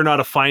know, we're not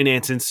a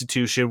finance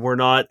institution, we're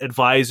not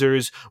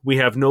advisors, we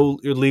have no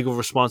legal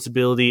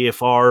responsibility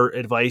if our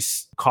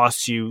advice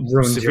costs you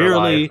Ruins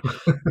severely. your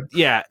life.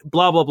 Yeah,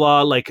 blah blah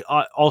blah. Like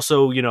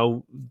also, you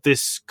know,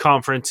 this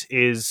conference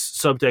is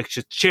subject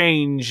to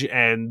change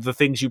and the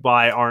things you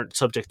buy aren't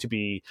subject to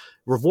be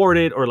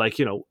rewarded, or like,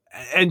 you know,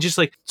 and just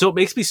like, so it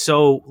makes me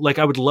so like,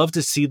 I would love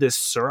to see this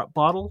syrup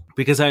bottle,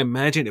 because I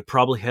imagine it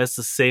probably has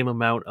the same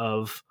amount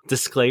of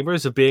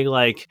disclaimers of being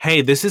like,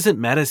 hey, this isn't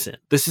medicine,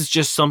 this is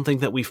just something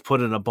that we've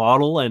put in a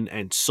bottle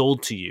and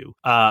sold to you.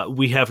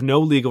 We have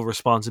no legal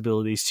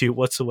responsibilities to you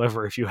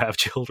whatsoever if you have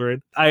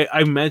children. I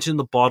imagine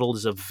the bottle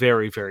is a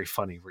very, very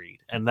funny read,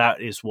 and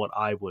that is what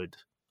I would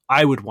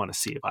want to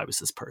see if I was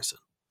this person.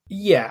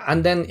 Yeah,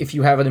 and then if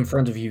you have it in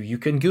front of you, you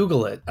can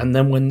Google it. And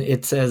then when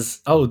it says,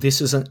 oh, this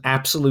is an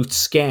absolute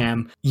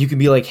scam, you can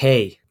be like,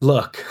 hey,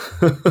 look.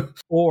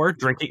 Or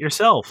drink it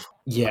yourself.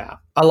 Yeah.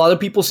 A lot of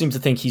people seem to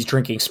think he's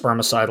drinking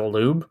spermicidal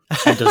lube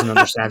and doesn't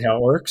understand how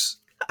it works.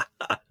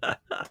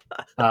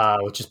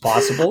 Which is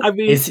possible. I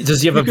mean,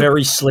 does he have a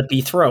very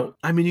slippy throat?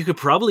 I mean, you could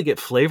probably get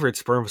flavored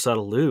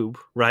spermicidal lube,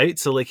 right?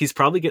 So like he's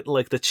probably getting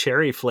like the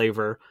cherry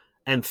flavor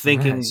and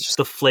thinking Nice.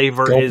 the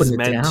flavor Gulping is it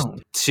meant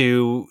down.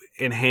 to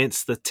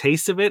enhance the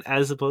taste of it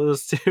as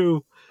opposed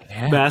to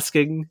Yeah.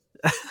 masking.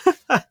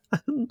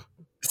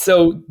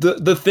 So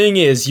the thing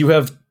is, you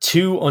have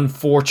two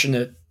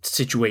unfortunate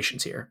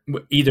situations here.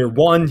 Either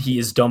one, he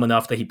is dumb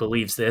enough that he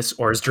believes this,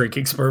 or is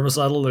drinking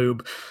spermicidal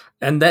lube,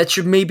 and that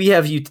should maybe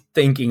have you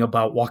thinking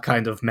about what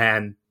kind of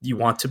man you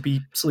want to be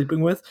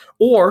sleeping with.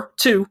 Or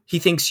two, he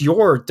thinks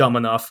you're dumb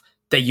enough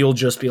that you'll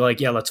just be like,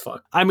 yeah, let's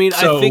fuck. I mean,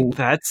 So- I think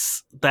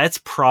that's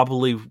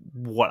probably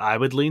what I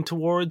would lean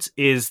towards,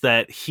 is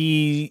that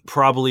he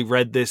probably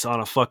read this on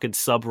a fucking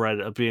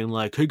subreddit of being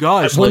like, hey I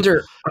guys,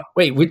 wonder.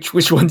 Wait, which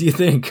one do you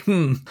think?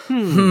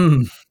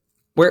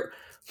 Where?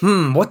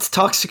 What's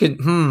toxic?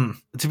 To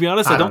be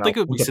honest, I I don't don't think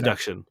know. it would We'll be get there.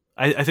 seduction.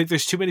 I think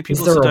there's too many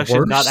people there in a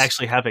seduction not worse?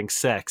 actually having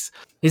sex.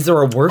 Is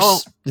there a worse? Oh.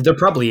 There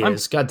probably I'm-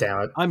 is. God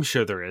damn it. I'm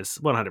sure there is,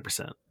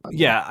 100%.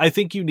 Yeah, I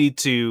think you need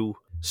to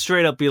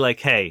straight up be like,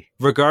 hey,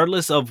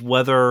 regardless of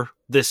whether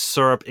this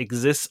syrup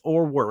exists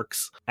or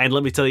works, and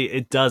let me tell you,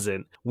 it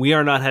doesn't, we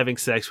are not having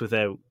sex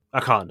without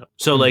a condom.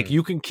 So, like,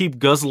 you can keep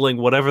guzzling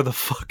whatever the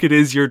fuck it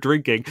is you're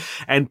drinking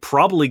and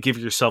probably give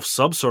yourself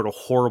some sort of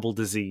horrible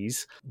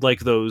disease,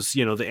 like those,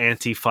 you know, the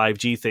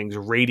anti-5G things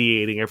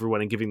radiating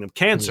everyone and giving them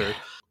cancer.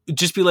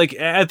 Just be like,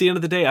 at the end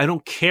of the day, I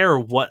don't care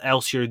what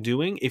else you're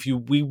doing. If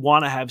we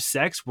want to have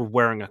sex, we're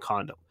wearing a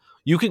condom.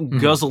 You can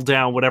guzzle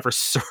down whatever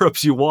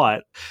syrups you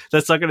want.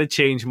 That's not going to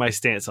change my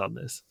stance on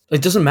this.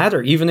 It doesn't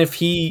matter. Even if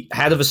he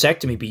had a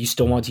vasectomy, but you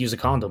still want to use a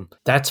condom,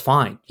 that's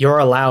fine. You're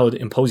allowed to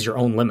impose your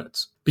own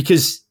limits.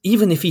 Because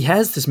even if he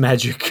has this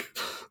magic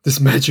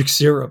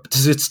syrup,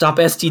 does it stop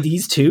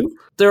STDs too?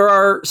 There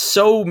are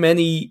so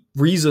many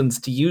reasons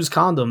to use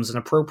condoms and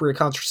appropriate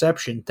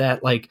contraception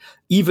that, like,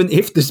 even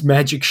if this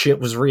magic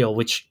shit was real,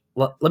 which,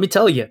 let me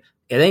tell you,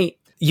 it ain't,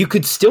 you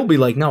could still be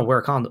like, no, wear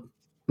a condom.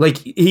 Like,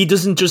 he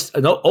doesn't just,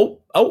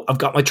 I've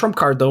got my trump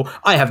card, though.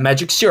 I have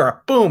magic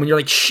syrup. Boom. And you're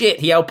like, shit,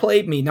 he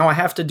outplayed me. Now I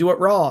have to do it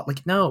raw.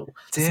 Like, no,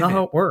 that's Damn not it.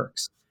 how it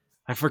works.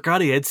 I forgot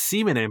he had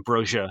semen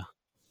ambrosia.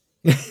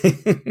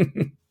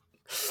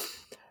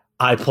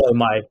 I play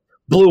my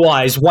blue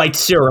eyes, white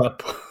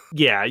syrup.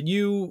 Yeah,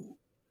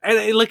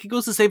 and like, it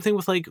goes the same thing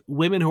with like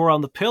women who are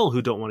on the pill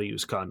who don't want to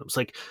use condoms.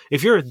 Like,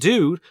 if you're a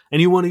dude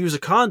and you want to use a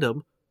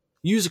condom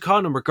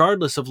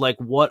regardless of like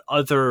what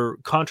other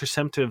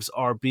contraceptives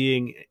are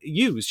being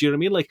used. You know what I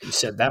mean? Like, You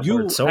said that You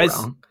word so as-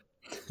 wrong.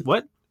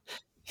 what?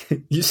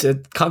 You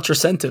said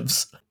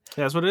contraceptives.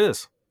 Yeah, that's what it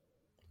is.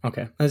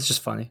 Okay, that's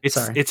just funny. It's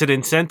Sorry. an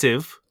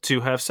incentive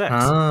to have sex.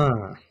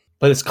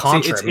 But it's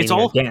contra, it's meaning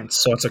all-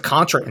 against, so it's a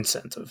contra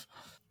incentive.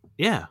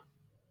 Yeah.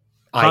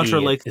 i.e. Contra,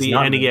 it like is the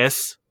not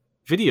NES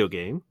video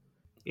game.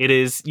 It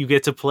is, you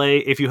get to play,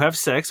 if you have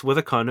sex with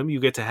a condom, you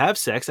get to have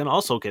sex and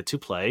also get to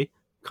play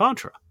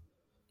Contra.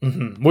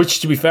 Mhm.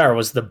 Which, to be fair,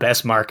 was the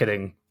best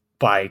marketing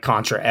by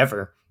Contra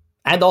ever.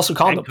 And also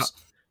condoms.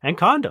 And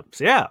condoms,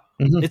 yeah.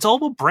 Mhm. It's all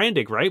about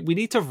branding, right? We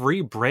need to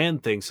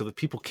rebrand things so that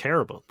people care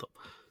about them.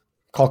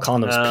 Call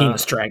condoms Uh,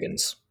 penis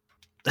dragons.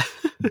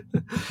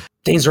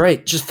 Dane's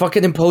right. Just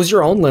fucking impose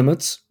your own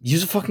limits.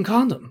 Use a fucking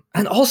condom.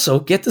 And also,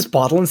 get this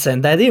bottle and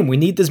send that in. We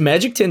need this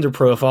magic Tinder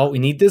profile. We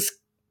need this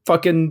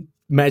fucking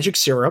magic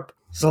syrup.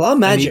 There's a lot of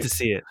magic. I need to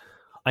see it.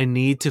 I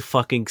need to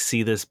fucking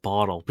see this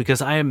bottle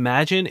because I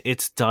imagine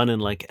it's done in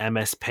like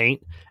MS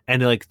Paint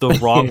and like the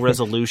wrong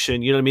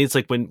resolution. You know what I mean? It's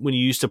like when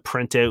you used to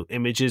print out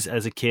images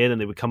as a kid and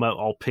they would come out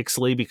all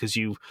pixely because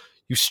you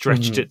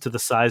stretched it to the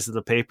size of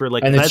the paper.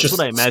 Like, and that's it's just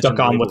what I imagine. Stuck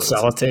on with the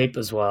label is. sellotape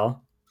as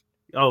well.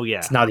 Oh yeah,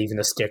 It's not even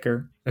a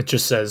sticker. It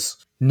just says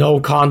no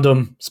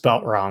condom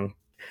spelt wrong.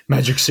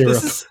 Magic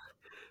syrup.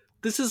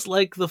 This is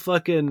like the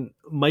fucking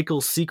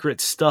Michael's Secret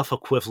Stuff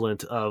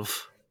equivalent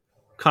of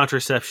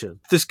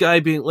contraception. This guy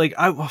being like,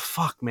 oh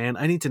fuck, man,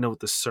 I need to know what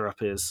this syrup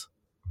is.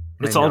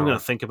 That's all I'm going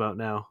to think about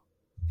now.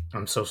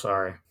 I'm so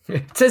sorry.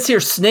 It says here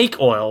snake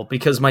oil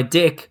because my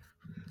dick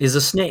is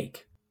a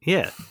snake.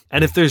 Yeah.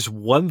 And if there's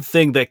one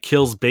thing that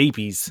kills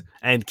babies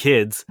and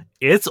kids,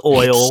 it's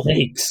oil.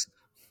 Snakes.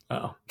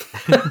 Oh.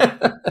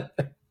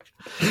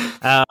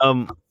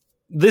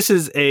 This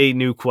is a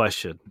new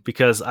question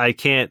because I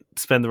can't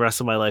spend the rest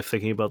of my life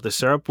thinking about this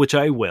syrup, which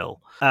I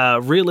will.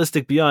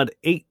 Realistic Beyond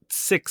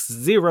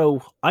 860.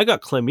 I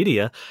got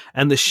chlamydia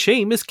and the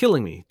shame is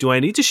killing me. Do I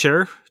need to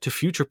share to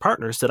future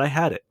partners that I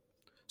had it?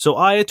 So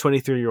I, a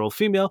 23-year-old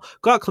female,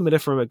 got chlamydia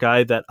from a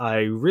guy that I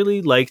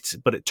really liked,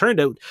 but it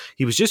turned out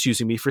he was just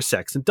using me for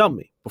sex and dumped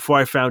me. Before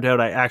I found out,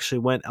 I actually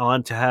went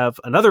on to have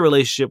another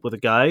relationship with a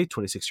guy,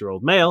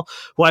 26-year-old male,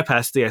 who I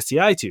passed the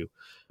STI to.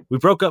 We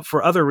broke up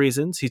for other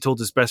reasons. He told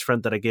his best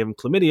friend that I gave him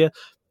chlamydia,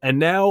 and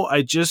now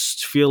I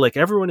just feel like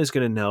everyone is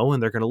going to know,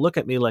 and they're going to look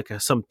at me like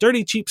some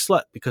dirty, cheap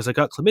slut because I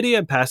got chlamydia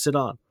and passed it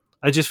on.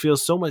 I just feel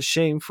so much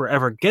shame for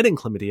ever getting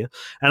chlamydia,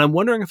 and I'm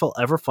wondering if I'll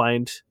ever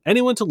find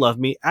anyone to love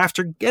me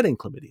after getting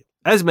chlamydia.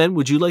 As men,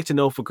 would you like to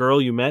know if a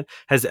girl you met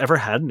has ever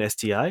had an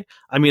STI?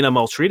 I mean, I'm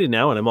all treated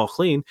now and I'm all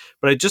clean,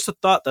 but just a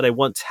thought that I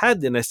once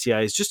had an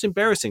STI is just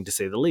embarrassing to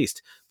say the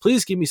least.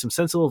 Please give me some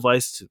sensible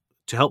advice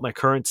to help my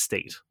current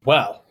state.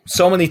 Well,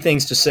 so many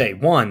things to say.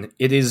 One,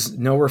 it is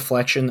no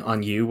reflection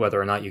on you whether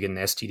or not you get an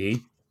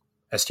STD,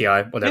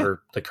 STI,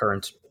 whatever the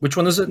current. Which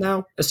one is it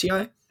now?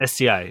 STI?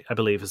 STI, I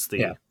believe, is the...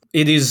 Yeah.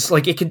 It is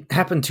like it could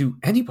happen to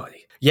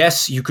anybody.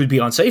 Yes, you could be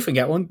unsafe and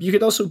get one. You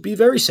could also be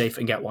very safe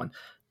and get one.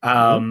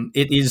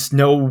 It is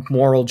no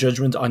moral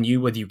judgment on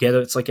you whether you get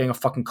it. It's like getting a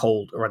fucking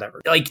cold or whatever.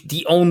 Like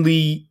the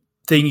only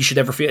thing you should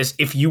ever feel is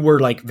if you were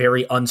like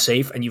very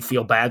unsafe and you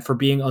feel bad for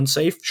being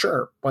unsafe,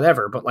 sure,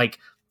 whatever. But like,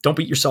 don't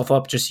beat yourself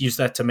up. Just use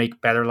that to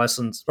make better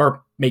lessons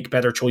or make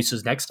better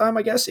choices next time,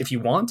 I guess, if you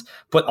want.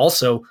 But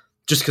also,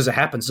 just because it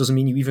happens doesn't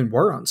mean you even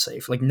were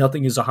unsafe. Like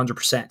nothing is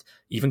 100%,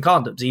 even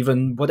condoms,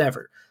 even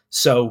whatever.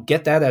 So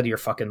get that out of your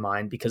fucking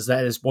mind because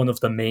that is one of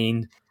the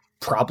main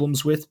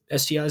problems with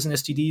STIs and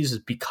STDs is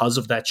because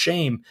of that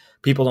shame.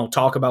 People don't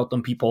talk about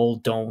them. People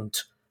don't,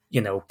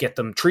 get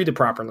them treated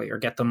properly or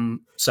get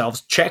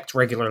themselves checked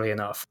regularly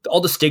enough.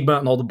 All the stigma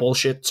and all the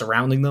bullshit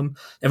surrounding them.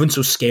 Everyone's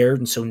so scared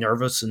and so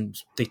nervous and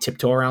they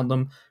tiptoe around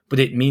them, but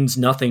it means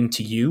nothing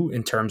to you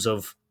in terms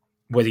of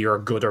whether you're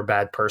a good or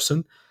bad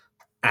person.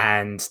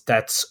 And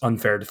that's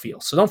unfair to feel.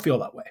 So don't feel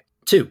that way.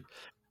 2,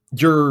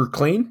 you're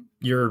clean.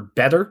 You're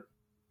better.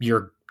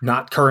 You're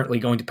not currently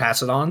going to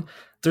pass it on.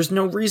 There's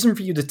no reason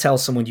for you to tell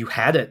someone you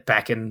had it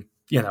back in,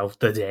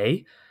 the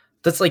day.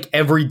 That's like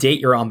every date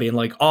you're on being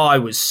like, oh, I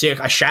was sick.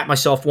 I shat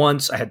myself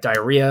once. I had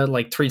diarrhea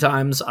like 3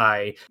 times.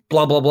 I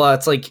blah, blah, blah.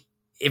 It's like,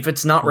 if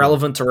it's not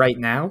relevant to right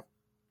now.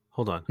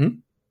 Hold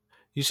on.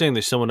 You saying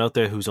there's someone out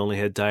there who's only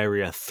had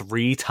diarrhea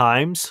 3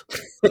 times?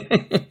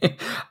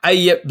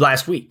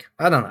 Last week.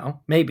 I don't know.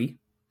 Maybe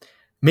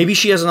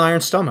she has an iron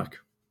stomach.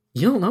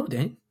 You don't know,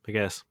 Dane. I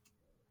guess.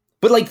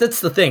 But like, that's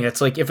the thing.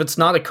 It's like, if it's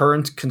not a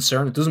current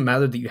concern, it doesn't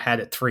matter that you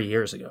had it 3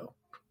 years ago.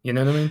 You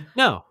know what I mean?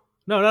 No,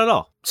 not at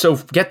all. So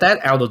get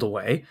that out of the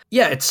way.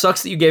 Yeah, it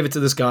sucks that you gave it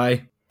to this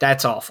guy.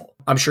 That's awful.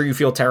 I'm sure you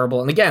feel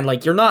terrible. And again,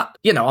 like you're not,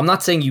 I'm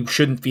not saying you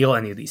shouldn't feel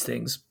any of these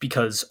things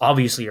because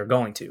obviously you're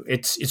going to.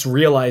 It's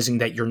realizing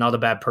that you're not a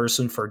bad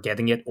person for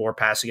getting it or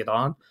passing it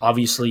on.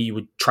 Obviously you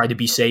would try to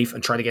be safe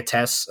and try to get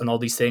tests and all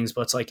these things.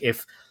 But it's like,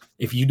 if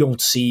you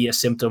don't see a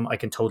symptom, I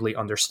can totally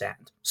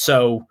understand.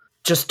 So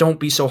just don't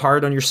be so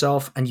hard on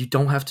yourself and you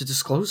don't have to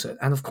disclose it.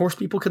 And of course,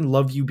 people can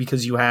love you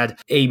because you had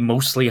a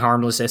mostly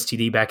harmless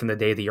STD back in the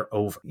day that you're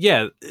over.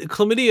 Yeah,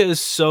 chlamydia is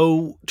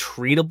so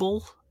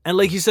treatable. And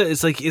like you said,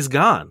 it's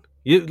gone.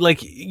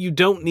 You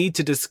don't need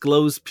to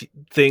disclose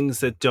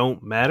things that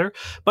don't matter.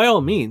 By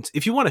all means,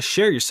 if you want to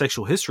share your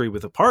sexual history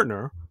with a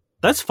partner,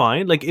 that's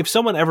fine. Like if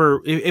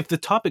the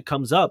topic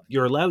comes up,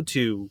 you're allowed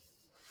to.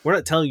 We're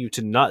not telling you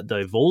to not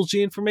divulge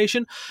the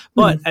information.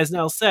 But as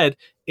Niall said,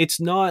 it's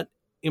not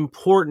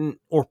important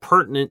or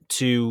pertinent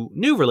to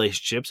new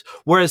relationships,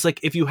 whereas like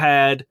if you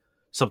had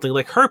something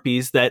like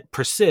herpes that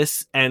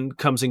persists and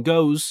comes and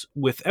goes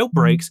with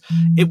outbreaks,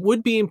 it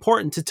would be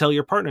important to tell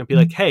your partner and be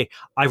like, hey,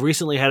 I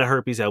recently had a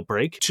herpes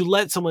outbreak, to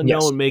let someone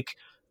know and make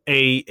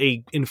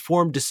a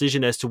informed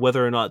decision as to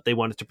whether or not they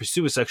wanted to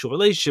pursue a sexual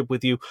relationship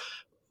with you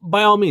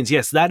by all means,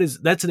 yes,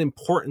 that's an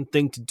important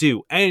thing to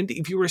do. And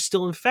if you were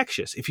still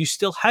infectious, if you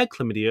still had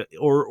chlamydia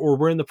or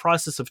were in the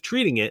process of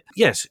treating it,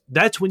 yes,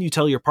 that's when you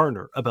tell your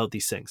partner about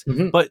these things.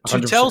 But to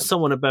 100%. tell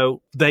someone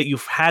about that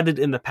you've had it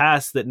in the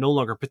past that no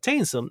longer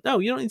pertains to them, no,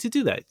 you don't need to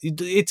do that.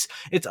 It's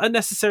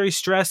unnecessary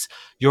stress.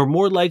 You're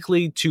more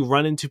likely to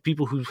run into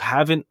people who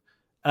haven't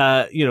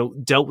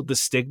dealt with the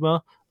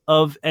stigma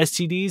of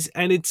STDs,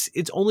 and it's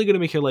only going to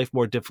make your life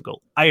more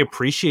difficult. I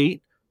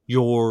appreciate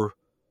your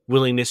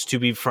willingness to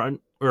be front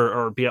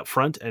or be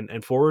upfront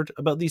and forward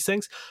about these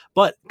things,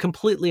 but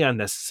completely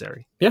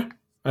unnecessary. Yeah.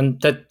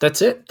 And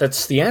that's it.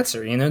 That's the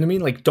answer. You know what I mean?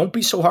 Like, don't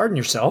be so hard on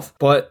yourself,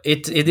 but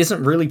it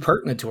isn't really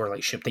pertinent to a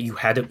relationship that you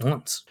had it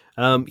once.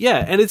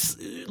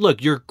 And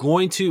look, you're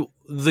going to,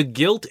 the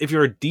guilt, if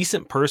you're a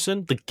decent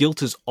person, the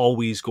guilt is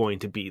always going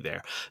to be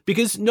there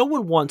because no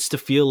one wants to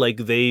feel like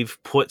they've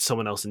put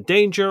someone else in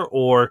danger,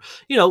 or,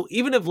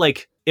 even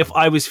if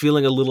I was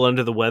feeling a little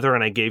under the weather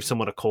and I gave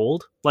someone a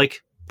cold,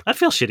 like, I'd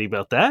feel shitty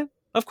about that.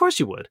 Of course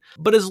you would.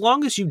 But as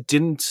long as you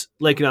didn't,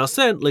 as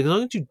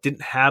long as you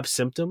didn't have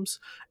symptoms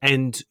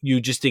and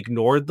you just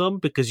ignored them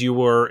because you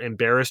were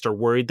embarrassed or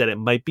worried that it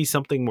might be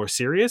something more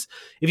serious,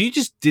 if you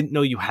just didn't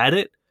know you had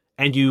it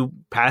and you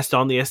passed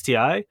on the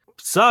STI,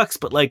 sucks,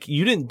 but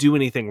you didn't do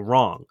anything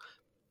wrong.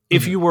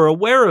 If you were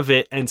aware of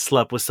it and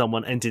slept with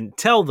someone and didn't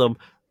tell them,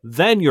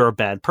 then you're a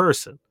bad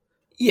person.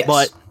 Yes.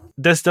 But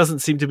this doesn't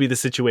seem to be the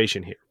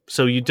situation here.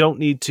 So you don't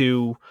need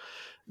to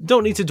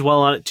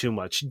dwell on it too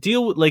much.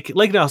 Deal with,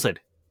 like Niall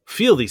said,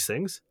 feel these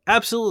things,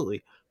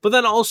 absolutely, but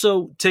then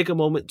also take a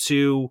moment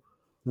to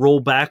roll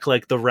back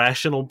the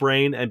rational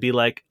brain and be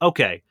like,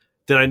 okay,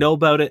 did I know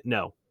about it?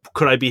 No.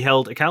 Could I be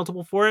held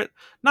accountable for it?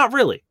 Not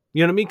really.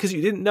 You know what I mean? Because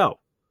you didn't know.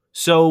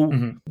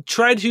 So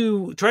try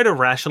to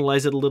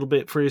rationalize it a little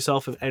bit for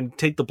yourself and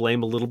take the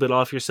blame a little bit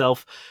off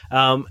yourself,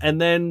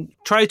 and then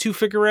try to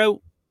figure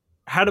out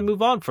how to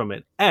move on from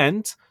it.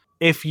 And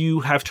if you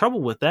have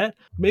trouble with that,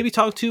 maybe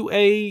talk to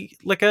a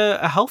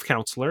health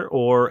counselor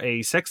or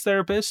a sex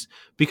therapist,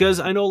 because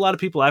I know a lot of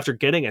people after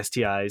getting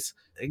STIs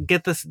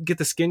get the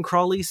skin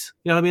crawlies.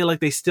 You know what I mean?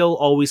 They still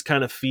always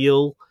kind of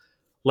feel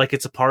like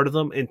it's a part of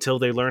them until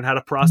they learn how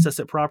to process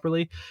it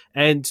properly.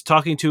 And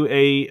talking to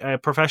a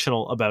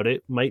professional about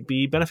it might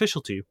be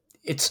beneficial to you.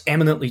 It's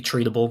eminently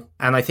treatable,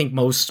 and I think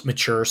most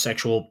mature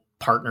sexual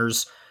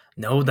partners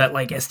know that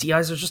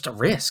STIs are just a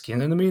risk. You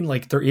know what I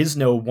mean? There is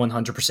no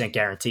 100%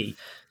 guarantee.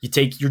 You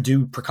take your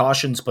due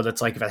precautions, but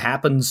it's if it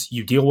happens,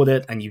 you deal with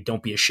it and you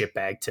don't be a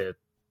shitbag to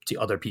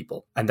other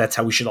people. And that's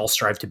how we should all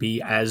strive to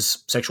be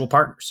as sexual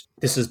partners.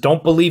 This is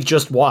Don't Believe,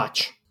 Just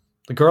Watch.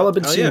 The girl I've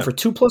been seeing for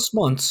 2+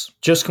 months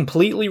just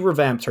completely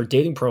revamped her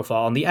dating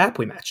profile on the app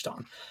we matched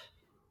on.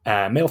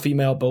 Male,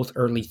 female, both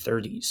early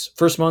 30s.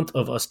 First month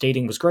of us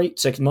dating was great.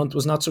 Second month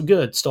was not so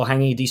good. Still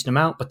hanging a decent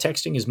amount, but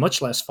texting is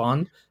much less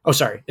fun.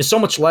 It's so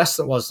much less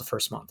than it was the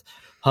first month.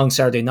 Hung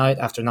Saturday night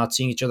after not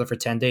seeing each other for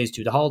 10 days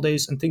due to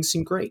holidays, and things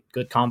seem great.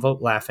 Good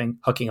convo, laughing,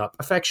 hooking up,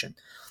 affection.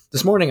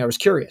 This morning I was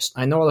curious.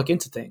 I know I look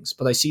into things,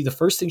 but I see the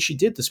first thing she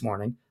did this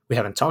morning, we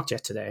haven't talked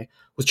yet today,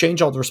 was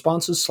change all the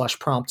responses /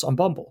 prompts on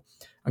Bumble.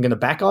 I'm going to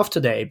back off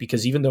today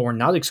because even though we're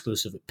not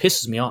exclusive, it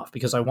pisses me off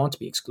because I want to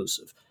be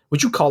exclusive.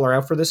 Would you call her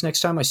out for this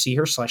next time I see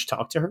her /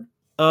 talk to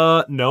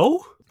her?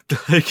 No.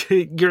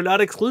 You're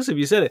not exclusive.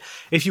 You said it.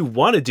 If you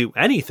want to do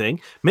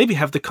anything, maybe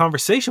have the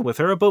conversation with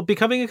her about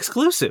becoming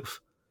exclusive.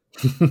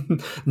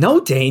 No,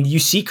 Dane, you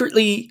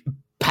secretly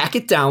pack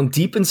it down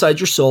deep inside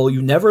your soul.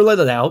 You never let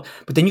it out,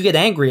 but then you get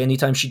angry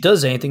anytime she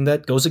does anything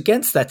that goes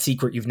against that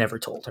secret you've never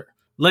told her.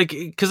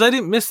 Because I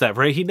didn't miss that,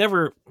 right?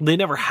 They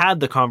never had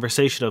the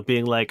conversation of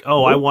being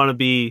I want to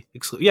be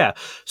exclusive. Yeah.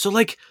 So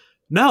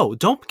no,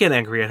 don't get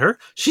angry at her.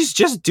 She's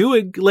just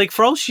doing,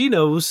 for all she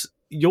knows,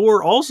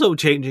 you're also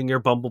changing your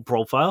Bumble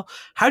profile.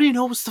 How do you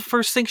know it was the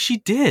first thing she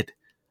did?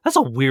 That's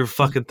a weird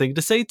fucking thing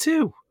to say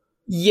too.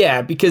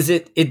 Yeah, because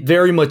it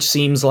very much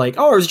seems I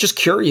was just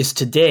curious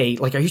today.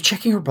 Are you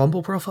checking her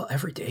Bumble profile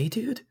every day,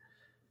 dude?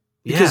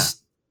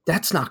 Because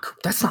that's not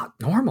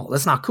normal.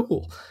 That's not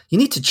cool. You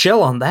need to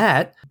chill on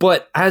that.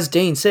 But as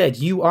Dane said,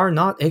 you are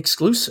not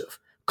exclusive.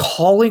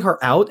 Calling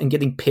her out and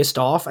getting pissed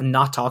off and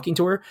not talking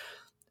to her.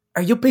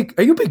 Are you a big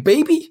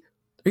baby?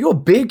 Are you a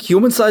big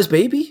human-sized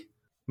baby?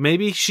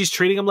 Maybe she's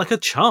treating him like a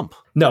chump.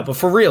 No, but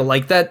for real,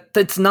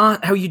 that's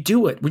not how you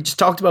do it. We just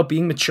talked about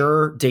being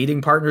mature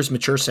dating partners,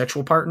 mature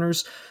sexual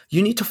partners.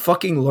 You need to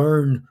fucking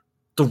learn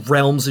the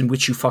realms in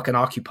which you fucking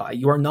occupy.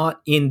 You are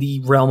not in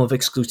the realm of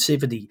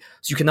exclusivity.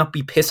 So you cannot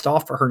be pissed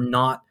off for her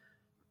not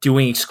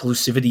doing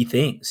exclusivity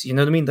things. You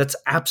know what I mean? That's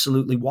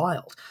absolutely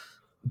wild.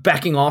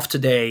 Backing off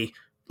today,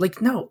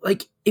 no,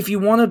 if you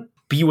want to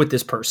be with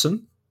this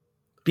person,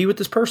 be with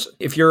this person.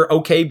 If you're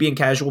okay being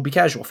casual, be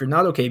casual. If you're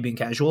not okay being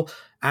casual,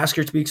 ask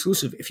her to be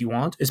exclusive if you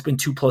want. It's been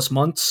 2+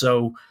 months,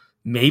 so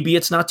maybe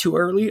it's not too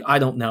early. I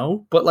don't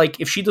know. But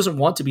if she doesn't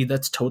want to be,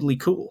 that's totally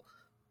cool.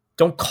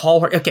 Don't call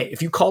her. Okay,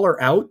 if you call her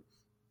out,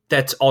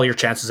 that's all your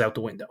chances out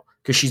the window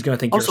because she's going to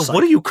think you're a psycho.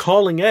 What are you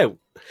calling out?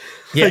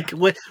 Yeah.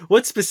 Like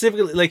what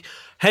specifically, like,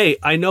 hey,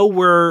 I know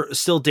we're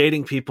still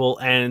dating people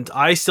and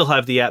I still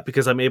have the app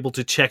because I'm able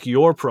to check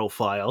your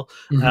profile.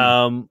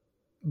 Mhm.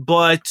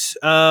 But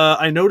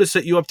I noticed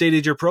that you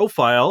updated your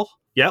profile.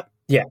 Yep.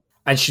 Yeah.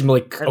 And she's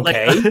like, And, like,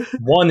 okay,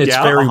 one, it's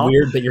yeah, very uh-huh.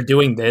 weird that you're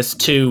doing this.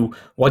 Two,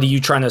 what are you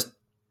trying to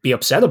be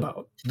upset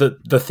about?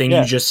 The thing you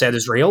Yeah. just said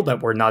is real,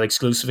 that we're not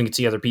exclusive and can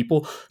see other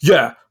people?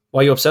 Yeah.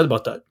 Why are you upset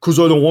about that? Because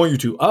I don't want you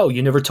to. Oh,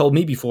 you never told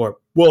me before.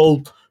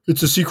 Well,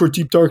 it's a secret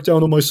deep dark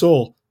down in my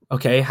soul.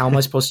 Okay, how am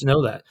I supposed to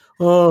know that?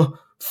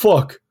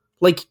 Fuck.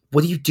 Like,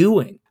 what are you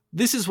doing?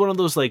 This is one of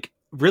those like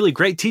really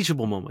great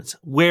teachable moments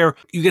where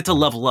you get to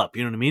level up.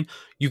 You know what I mean?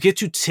 You get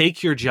to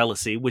take your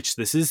jealousy, which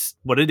this is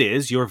what it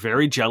is. You're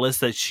very jealous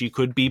that she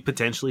could be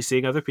potentially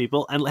seeing other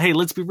people. And hey,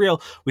 let's be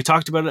real. We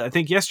talked about it, I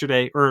think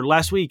yesterday or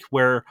last week,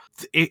 where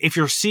if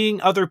you're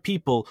seeing other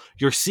people,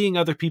 you're seeing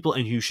other people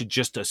and you should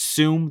just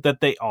assume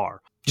that they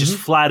are. Just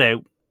flat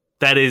out.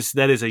 That is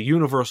a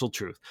universal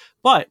truth.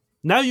 But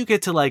now you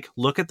get to like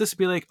look at this and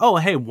be like, oh,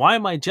 hey, why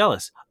am I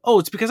jealous? Oh,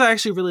 it's because I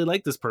actually really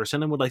like this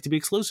person and would like to be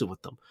exclusive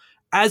with them.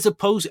 As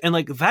opposed, and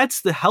like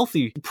that's the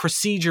healthy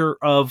procedure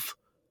of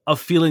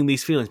feeling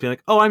these feelings. Being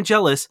like, oh, I'm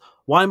jealous.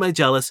 Why am I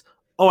jealous?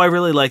 Oh, I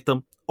really like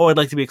them. Oh, I'd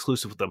like to be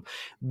exclusive with them.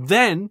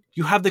 Then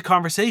you have the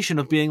conversation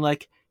of being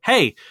like,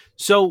 hey,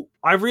 so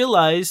I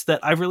realize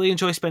that I really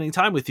enjoy spending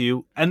time with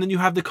you. And then you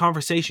have the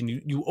conversation.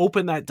 You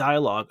open that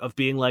dialogue of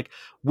being like,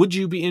 would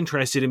you be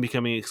interested in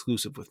becoming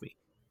exclusive with me?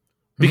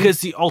 Because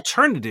the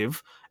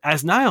alternative,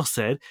 as Niall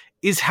said,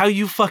 is how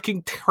you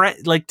fucking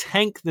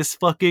tank this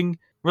fucking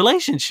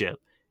relationship.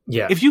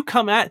 Yeah. If you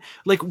come at,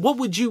 like, what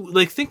would you,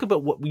 like, think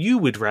about what you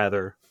would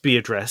rather be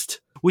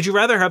addressed. Would you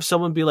rather have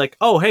someone be like,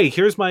 oh, hey,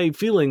 here's my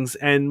feelings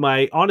and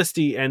my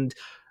honesty and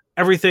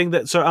everything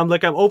that, so I'm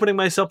opening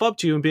myself up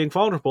to you and being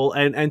vulnerable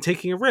and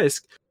taking a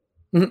risk.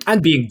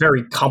 And being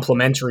very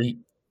complimentary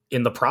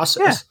in the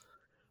process. Yeah.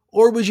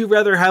 Or would you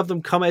rather have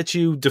them come at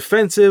you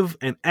defensive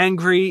and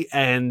angry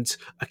and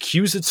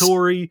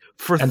accusatory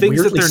for And things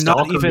that weirdly they're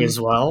not stalkery even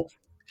as well.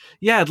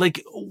 Yeah,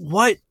 like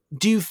what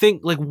do you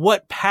think, like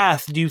what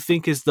path do you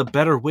think is the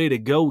better way to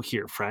go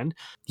here, friend?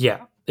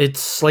 Yeah.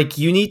 It's like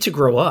you need to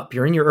grow up.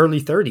 You're in your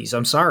early 30s.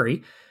 I'm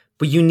sorry.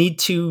 But you need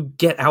to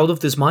get out of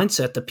this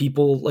mindset that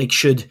people like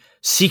should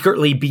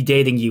secretly be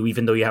dating you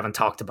even though you haven't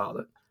talked about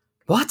it.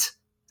 What?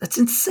 That's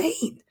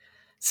insane.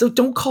 So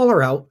don't call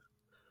her out.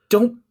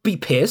 Don't be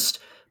pissed.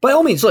 By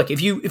all means, look,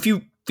 if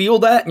you feel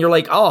that and you're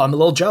like, oh, I'm a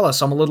little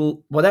jealous, I'm a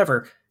little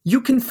whatever,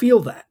 you can feel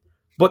that.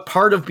 But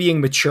part of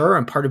being mature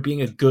and part of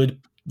being a good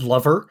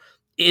lover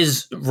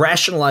is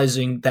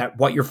rationalizing that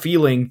what you're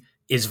feeling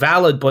is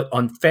valid but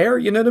unfair.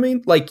 You know what I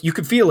mean? Like you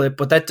could feel it,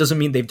 but that doesn't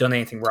mean they've done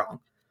anything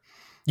wrong.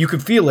 You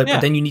could feel it, Yeah.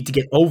 but then you need to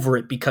get over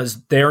it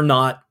because they're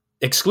not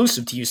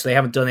exclusive to you, so they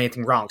haven't done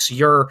anything wrong. So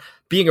you're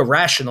being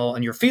irrational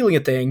and you're feeling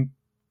a thing,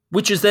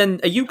 which is then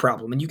a you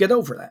problem, and you get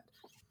over that.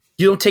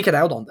 You don't take it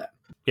out on them.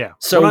 Yeah,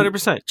 So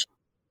 100%.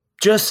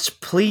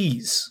 just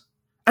please.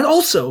 And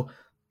also,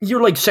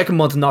 you're like second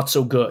month not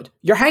so good.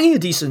 You're hanging a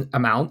decent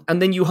amount, and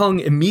then you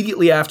hung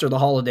immediately after the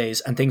holidays,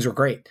 and things were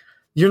great.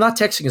 You're not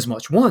texting as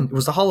much. One, it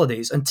was the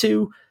holidays, and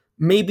two,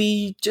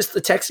 maybe just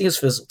the texting has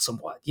fizzled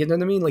somewhat. You know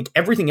what I mean? Like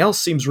everything else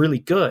seems really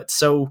good.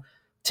 So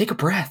take a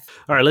breath.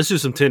 All right, let's do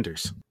some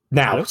Tinders.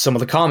 Now, some of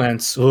the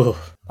comments, ugh,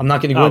 I'm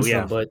not going to go into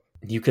yeah. them, but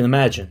you can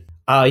imagine.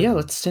 Yeah,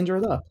 let's Tinder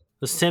it up.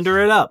 Let's Tinder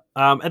it up.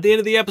 At the end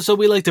of the episode,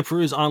 we like to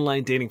peruse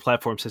online dating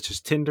platforms such as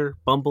Tinder,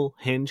 Bumble,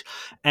 Hinge,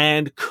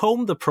 and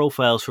comb the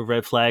profiles for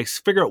red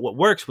flags, figure out what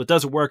works, what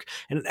doesn't work,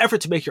 in an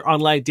effort to make your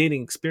online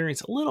dating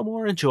experience a little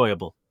more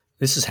enjoyable.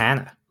 This is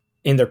Hannah.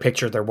 In their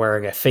picture, they're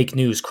wearing a fake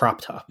news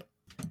crop top.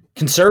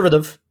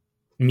 Conservative,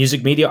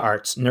 music media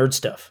arts, nerd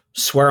stuff.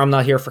 Swear I'm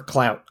not here for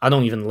clout. I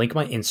don't even link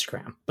my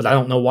Instagram, but I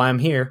don't know why I'm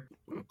here.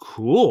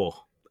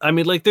 Cool. I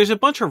mean, like, there's a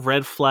bunch of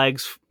red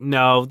flags.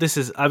 No,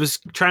 I was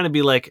trying to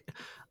be like,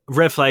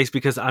 red flags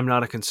because I'm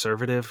not a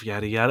conservative,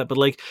 yada yada. But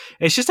like,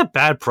 it's just a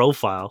bad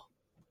profile.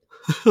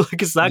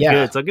 Like, it's not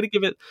good. So I'm gonna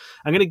give it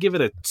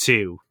a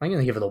 2. I'm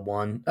gonna give it a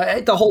 1.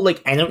 The whole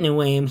like, I don't know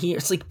why I'm here.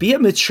 It's like, be a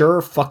mature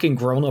fucking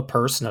grown up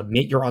person.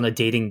 Admit you're on a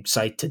dating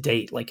site to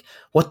date. Like,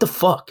 what the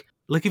fuck?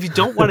 Like, if you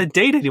don't want to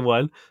date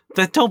anyone,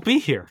 then don't be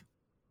here.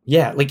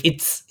 Yeah, like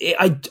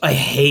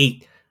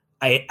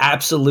I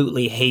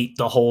absolutely hate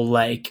the whole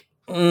like,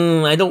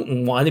 I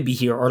don't want to be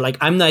here, or like,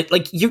 I'm not,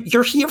 like,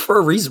 you're here for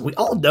a reason. We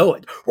all know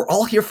it. We're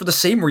all here for the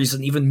same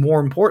reason, even more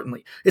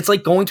importantly. It's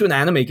like going to an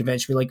anime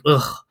convention, be like,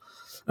 ugh,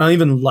 I don't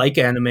even like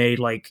anime,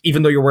 like,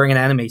 even though you're wearing an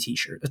anime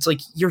t-shirt. It's like,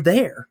 you're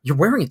there. You're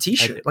wearing a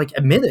t-shirt. Like,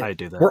 admit it. I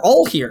do that. We're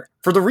all here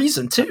for the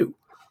reason, too.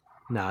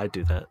 No, I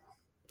do that.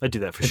 I do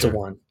that for It's sure. a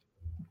 1.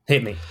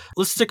 Hit me.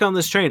 Let's stick on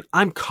this train.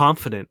 I'm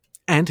confident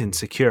and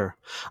insecure.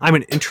 I'm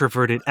an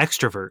introverted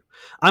extrovert.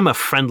 I'm a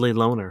friendly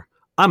loner.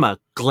 I'm a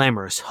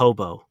glamorous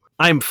hobo.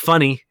 I'm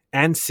funny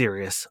and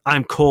serious.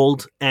 I'm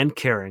cold and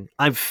caring.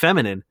 I'm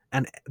feminine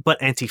but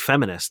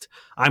anti-feminist.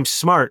 I'm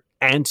smart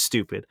and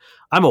stupid.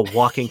 I'm a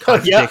walking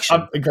contradiction.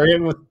 Yeah, I'm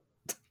agreeing with.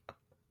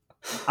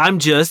 I'm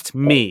just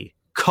me.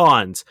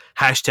 Cons.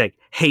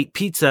 #hate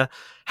pizza.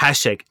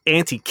 hashtag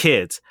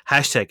anti-kids,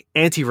 hashtag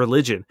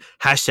anti-religion,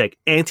 hashtag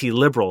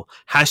anti-liberal,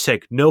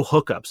 hashtag no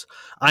hookups.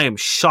 I am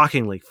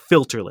shockingly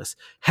filterless.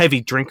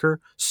 Heavy drinker,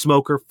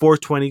 smoker,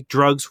 420,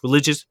 drugs,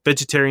 religious,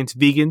 vegetarians,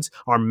 vegans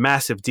are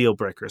massive deal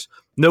breakers.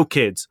 No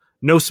kids,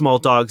 no small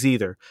dogs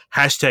either.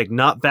 Hashtag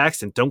not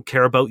vaxxed and don't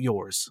care about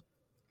yours.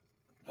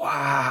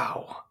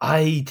 Wow.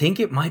 I think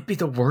it might be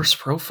the worst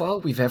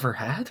profile we've ever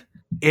had.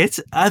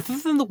 It's, other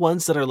than the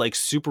ones that are like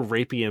super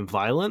rapey and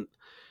violent,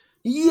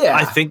 Yeah.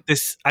 I think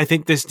this,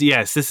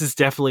 yes, this is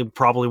definitely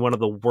probably one of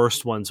the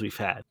worst ones we've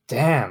had.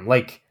 Damn,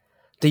 like,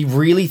 they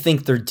really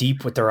think they're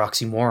deep with their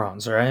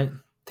oxymorons, right?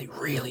 They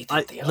really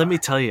think they are. Let me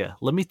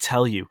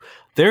tell you,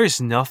 there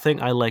is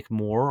nothing I like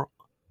more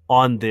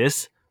on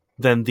this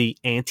than the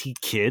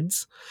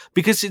anti-kids,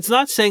 because it's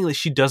not saying that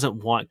she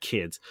doesn't want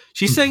kids.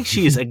 She's saying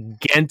she is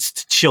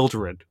against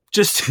children.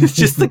 Just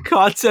the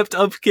concept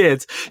of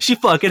kids. She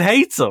fucking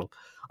hates them.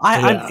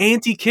 I'm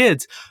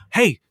anti-kids.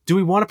 Hey, do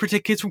we want to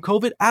protect kids from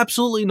COVID?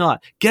 Absolutely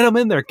not. Get them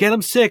in there. Get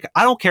them sick.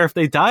 I don't care if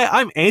they die.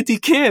 I'm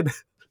anti-kid.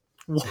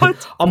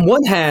 What? On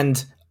one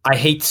hand, I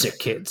hate sick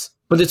kids,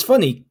 but it's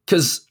funny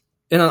because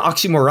in an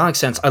oxymoronic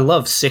sense, I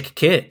love sick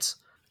kids.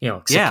 You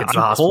know, sick kids in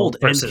the hospital cold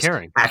and versus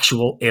caring.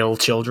 actual ill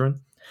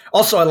children.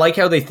 Also, I like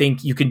how they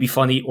think you can be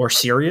funny or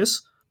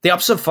serious. The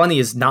opposite of funny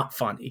is not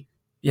funny.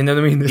 You know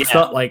what I mean? It's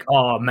not like,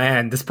 oh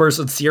man, this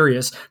person's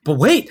serious. But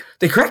wait,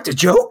 they cracked a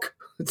joke?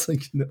 It's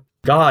like, no.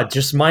 God,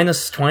 just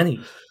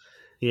 -20.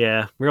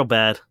 Yeah, real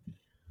bad.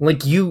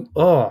 Like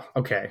oh,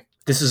 okay.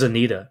 This is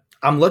Anita.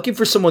 I'm looking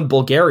for someone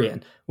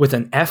Bulgarian with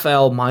an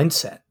FL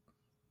mindset.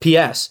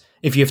 P.S.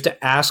 If you have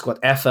to ask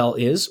what FL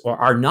is or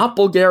are not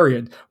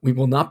Bulgarian, we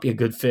will not be a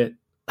good fit.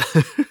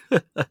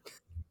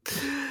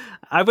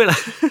 I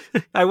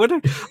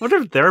wonder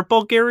if they're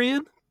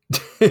Bulgarian?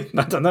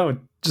 I don't know. It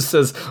just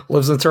says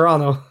lives in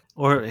Toronto.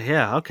 Or,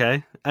 yeah,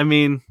 okay. I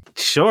mean,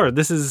 sure.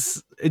 Do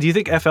you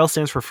think FL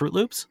stands for Fruit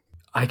Loops?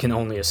 I can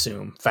only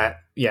assume.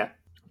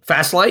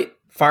 Fast light,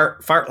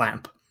 fart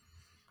lamp.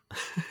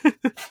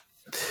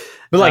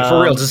 But like,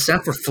 for real, does it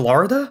stand for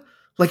Florida?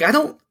 Like, I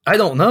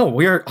don't know.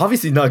 We are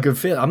obviously not a good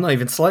fit. I'm not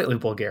even slightly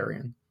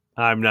Bulgarian.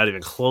 I'm not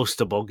even close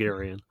to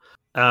Bulgarian.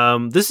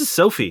 This is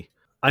Sophie.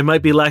 I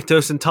might be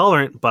lactose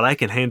intolerant, but I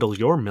can handle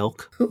your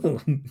milk.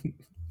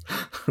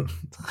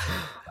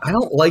 I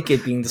don't like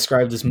it being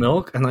described as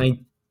milk, and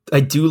I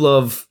do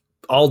love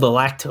all the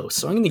lactose,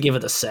 so I'm going to give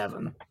it a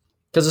 7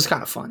 because it's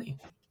kind of funny.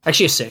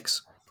 Actually, a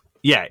 6.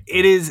 Yeah,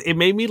 it is. It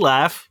made me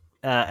laugh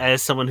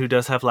as someone who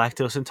does have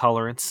lactose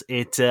intolerance.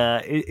 It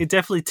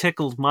definitely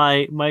tickled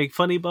my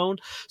funny bone,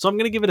 so I'm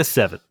going to give it a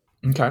 7.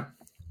 Okay.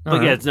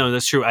 But yeah, no,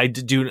 that's true. I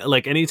do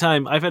like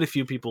anytime I've had a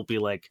few people be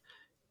like,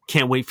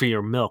 "Can't wait for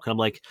your milk." I'm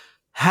like,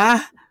 "Huh?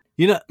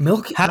 You know,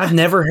 milk? I've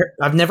never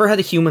had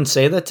a human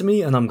say that to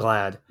me, and I'm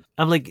glad.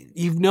 I'm like,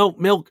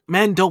 milk.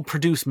 Men don't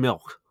produce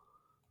milk,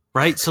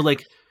 right? So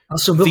like,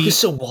 also milk is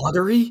so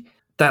watery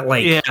that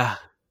like, yeah,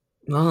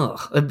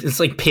 it's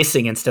like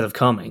pissing instead of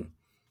coming.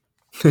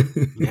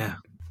 Yeah.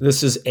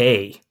 This is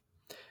A.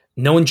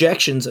 No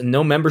injections and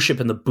no membership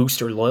in the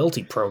booster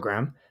loyalty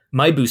program.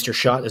 My booster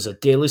shot is a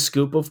daily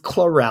scoop of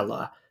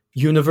chlorella.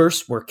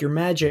 Universe, work your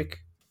magic.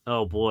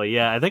 Oh boy,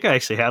 yeah. I think I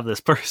actually have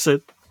this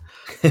person.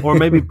 Or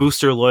maybe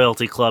booster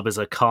loyalty club is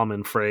a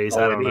common phrase.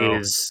 I don't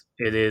know.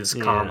 It is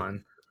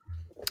common.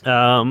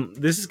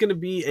 This is going to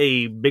be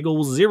a big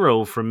old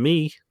 0 from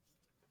me.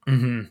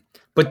 Mm-hmm.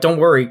 But don't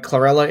worry,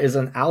 chlorella is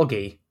an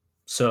algae.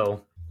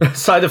 So,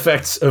 side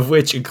effects of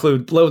which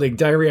include bloating,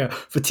 diarrhea,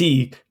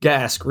 fatigue,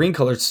 gas,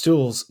 green-colored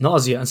stools,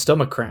 nausea, and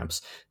stomach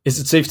cramps. Is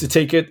it safe to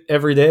take it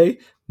every day?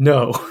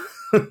 No.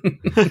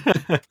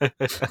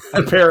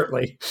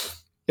 Apparently.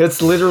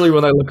 It's literally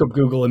when I look up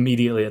Google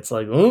immediately, it's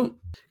like, oh.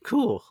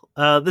 Cool.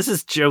 This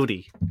is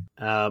Jody.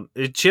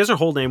 She has her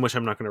whole name, which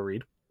I'm not going to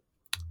read.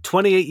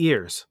 28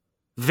 years.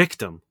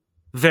 Victim.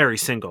 Very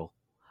single.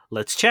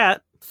 Let's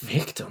chat.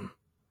 Victim.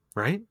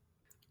 Right?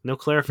 No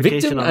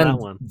clarification on that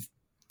one.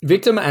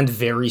 Victim and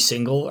very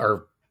single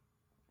are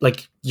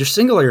like, you're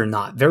single or you're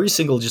not. Very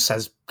single just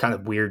has kind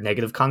of weird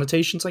negative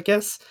connotations, I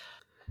guess.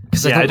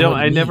 Yeah,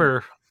 I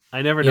never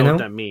know what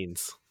that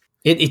means.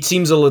 It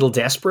seems a little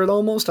desperate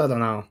almost. I don't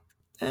know.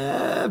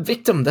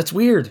 Victim, that's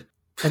weird.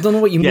 I don't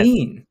know what you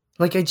mean.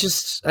 Like,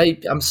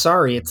 I'm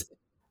sorry.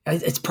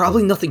 It's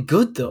probably nothing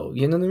good though.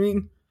 You know what I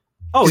mean?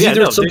 Oh yeah,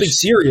 either it's something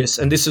serious,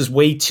 and this is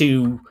way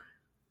too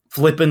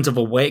flippant of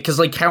a way. Because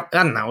like, I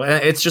don't know.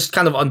 It's just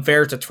kind of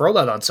unfair to throw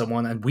that on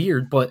someone and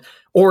weird.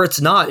 Or it's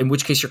not. In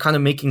which case, you're kind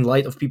of making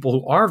light of people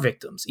who are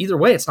victims. Either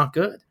way, it's not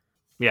good.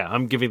 Yeah,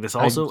 I'm giving this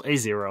also a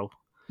 0.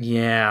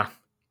 Yeah.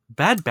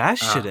 Bad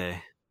bash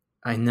today.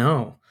 I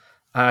know.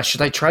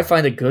 Should I try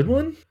find a good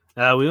one?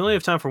 We only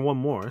have time for one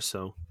more,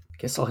 so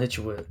guess I'll hit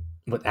you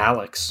with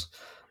Alex.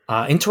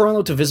 In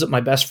Toronto to visit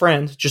my best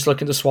friend, just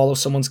looking to swallow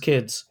someone's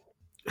kids.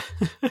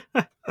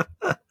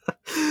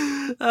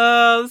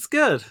 That's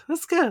good.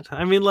 That's good.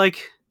 I mean,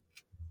 like,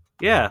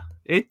 yeah,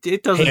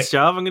 it does its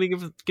job. I'm gonna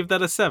give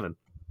that a 7.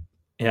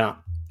 Yeah,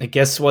 I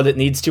guess what it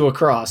needs to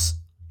across.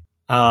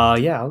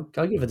 Yeah,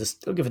 I'll give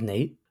it an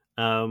 8.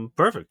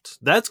 Perfect.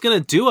 That's going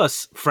to do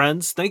us,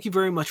 friends. Thank you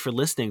very much for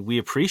listening. We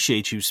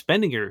appreciate you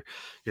spending your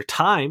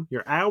time,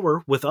 your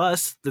hour with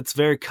us. That's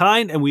very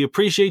kind, and we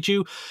appreciate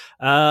you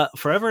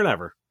forever and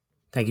ever.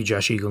 Thank you,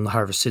 Josh Eagle and the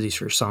Harvest Cities,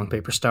 for your song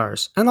Paper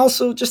Stars. And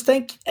also, just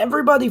thank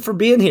everybody for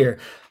being here.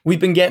 We've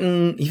been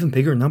getting even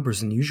bigger numbers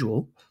than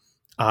usual,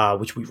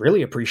 which we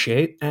really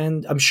appreciate.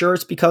 And I'm sure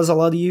it's because a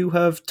lot of you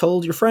have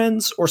told your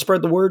friends or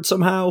spread the word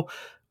somehow,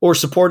 or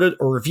supported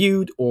or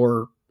reviewed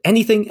or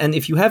anything. And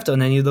if you have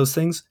done any of those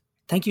things,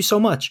 thank you so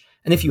much.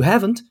 And if you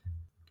haven't,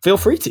 feel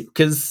free to,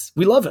 because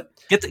we love it.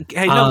 Get the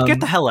hell out. Get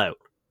the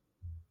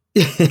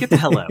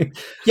hell out.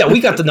 Yeah, we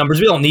got the numbers.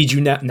 We don't need you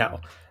now.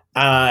 No.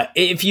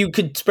 If you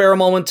could spare a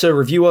moment to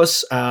review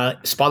us,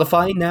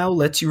 Spotify now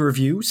lets you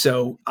review.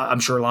 So I'm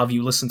sure a lot of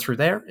you listen through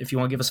there. If you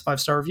want to give us a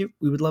 5-star review,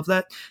 we would love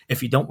that.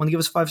 If you don't want to give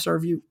us a 5-star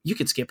review, you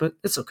can skip it.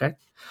 It's okay.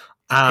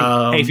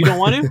 Hey, if you don't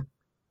want to,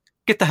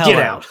 get the hell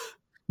out.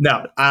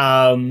 No.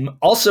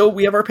 Also,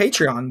 we have our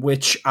Patreon,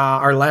 which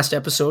our last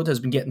episode has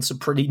been getting some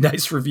pretty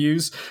nice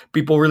reviews.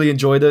 People really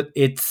enjoyed it.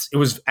 It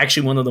was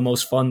actually one of the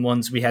most fun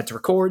ones we had to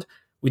record.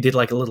 We did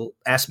like a little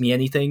Ask Me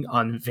Anything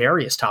on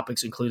various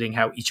topics, including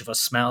how each of us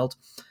smelled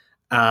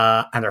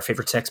and our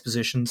favorite sex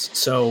positions.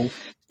 So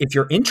if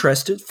you're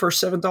interested, for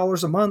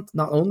 $7 a month,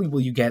 not only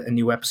will you get a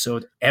new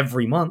episode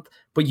every month,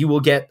 but you will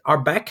get our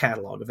back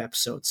catalog of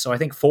episodes. So I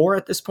think 4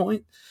 at this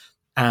point.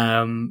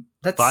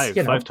 That's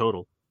 5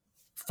 total.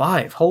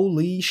 5.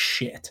 Holy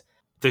shit.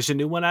 There's a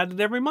new one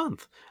added every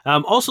month.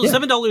 Also,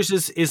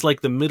 $7 is like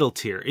the middle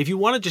tier. If you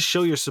want to just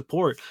show your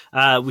support,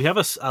 we have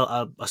a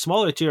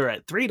smaller tier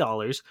at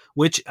 $3,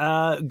 which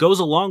goes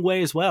a long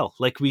way as well.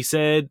 Like we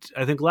said,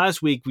 I think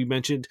last week we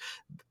mentioned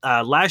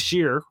last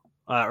year,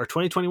 or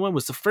 2021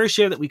 was the first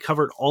year that we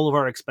covered all of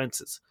our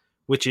expenses,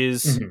 which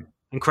is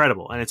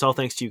incredible. And it's all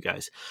thanks to you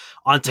guys.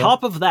 On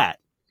top of that,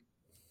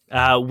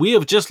 we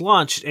have just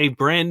launched a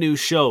brand new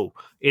show.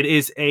 It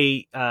is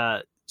a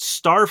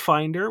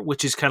Starfinder,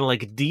 which is kind of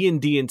like a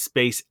D&D in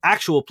space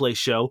actual play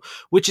show,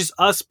 which is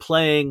us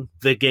playing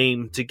the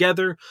game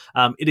together.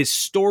 It is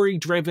story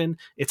driven.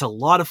 It's a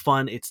lot of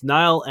fun. It's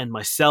Niall and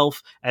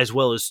myself, as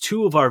well as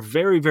 2 of our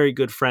very, very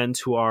good friends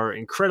who are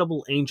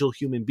incredible angel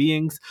human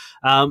beings.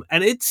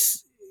 And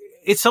it's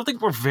something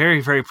we're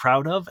very, very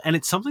proud of. And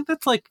it's something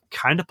that's like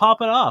kind of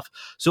popping off.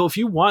 So if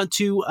you want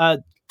to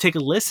take a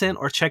listen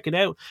or check it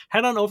out,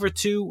 head on over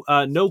to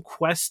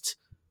NoQuestCast.com.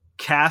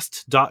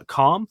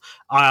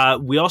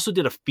 We also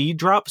did a feed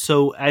drop,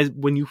 so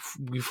when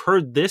you've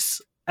heard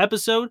this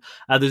episode,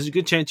 there's a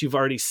good chance you've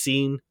already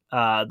seen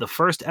the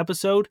first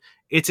episode.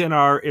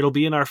 It'll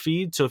be in our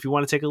feed, so if you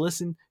want to take a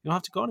listen, you don't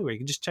have to go anywhere. You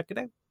can just check it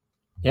out.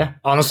 Yeah,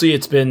 honestly,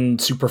 it's been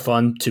super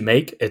fun to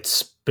make.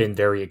 It's been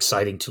very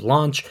exciting to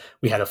launch.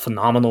 We had a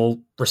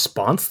phenomenal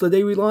response the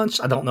day we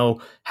launched. I don't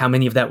know how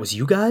many of that was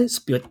you guys,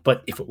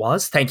 but if it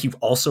was, thank you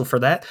also for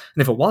that.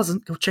 And if it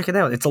wasn't, go check it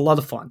out. It's a lot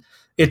of fun.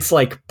 It's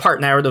like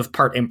part narrative,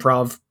 part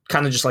improv,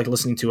 kind of just like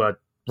listening to a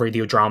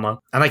radio drama.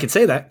 And I can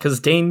say that because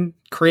Dane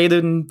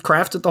created and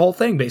crafted the whole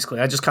thing, basically.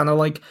 I just kind of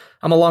like,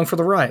 I'm along for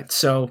the ride.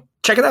 So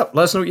check it out.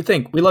 Let us know what you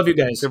think. We love you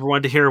guys. If you ever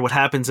wanted to hear what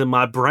happens in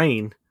my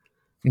brain,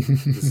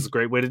 this is a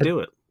great way to do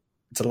it.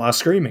 It's a lot of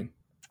screaming.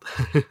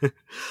 You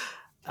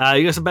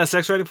got some best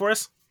sex writing for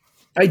us?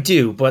 I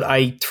do, but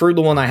I threw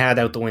the one I had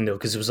out the window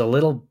because it was a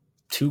little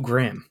too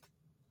grim.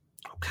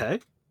 Okay.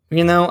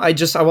 You know, I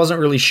wasn't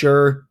really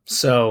sure,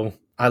 so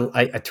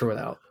I threw it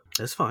out.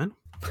 That's fine.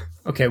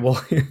 Okay,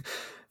 well,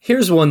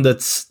 here's one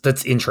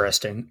that's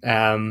interesting.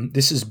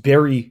 This is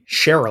Barry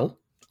Sherrill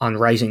on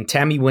writing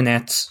Tammy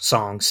Wynette's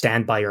song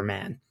Stand By Your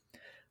Man.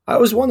 I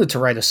always wanted to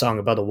write a song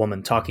about a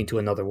woman talking to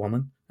another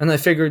woman, and I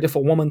figured if a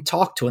woman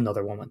talked to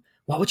another woman,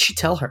 what would she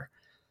tell her?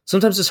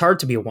 Sometimes it's hard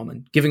to be a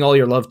woman, giving all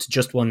your love to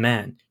just one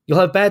man. You'll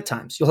have bad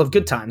times, you'll have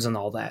good times and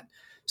all that.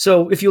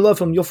 So if you love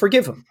him, you'll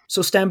forgive him.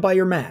 So stand by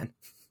your man.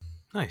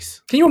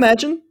 Nice. Can you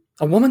imagine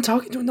a woman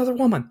talking to another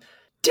woman?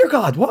 Dear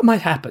God, what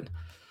might happen?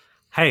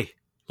 Hey,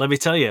 let me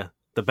tell you,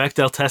 the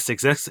Bechdel test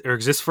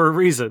exists for a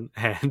reason,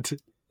 and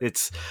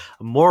it's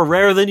more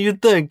rare than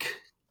you'd think.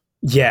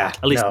 Yeah,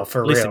 at least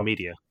real. In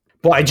media.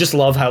 Well, I just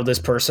love how this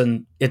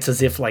person, it's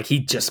as if like he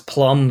just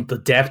plumbed the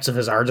depths of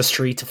his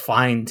artistry to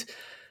find,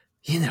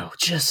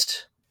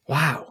 just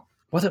wow.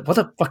 What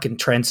a fucking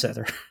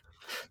trendsetter.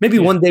 Maybe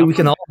one day we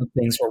can all have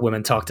things where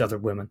women talk to other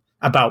women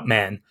about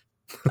men.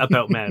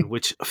 About men,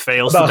 which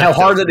fails. About how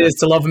hard it is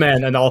to love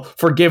men, and I'll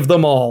forgive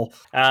them all.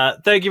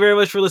 Thank you very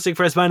much for listening,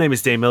 friends. My name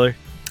is Dane Miller.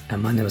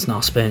 And my name is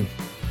Niall Spain.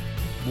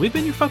 We've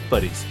been your fuck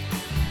buddies.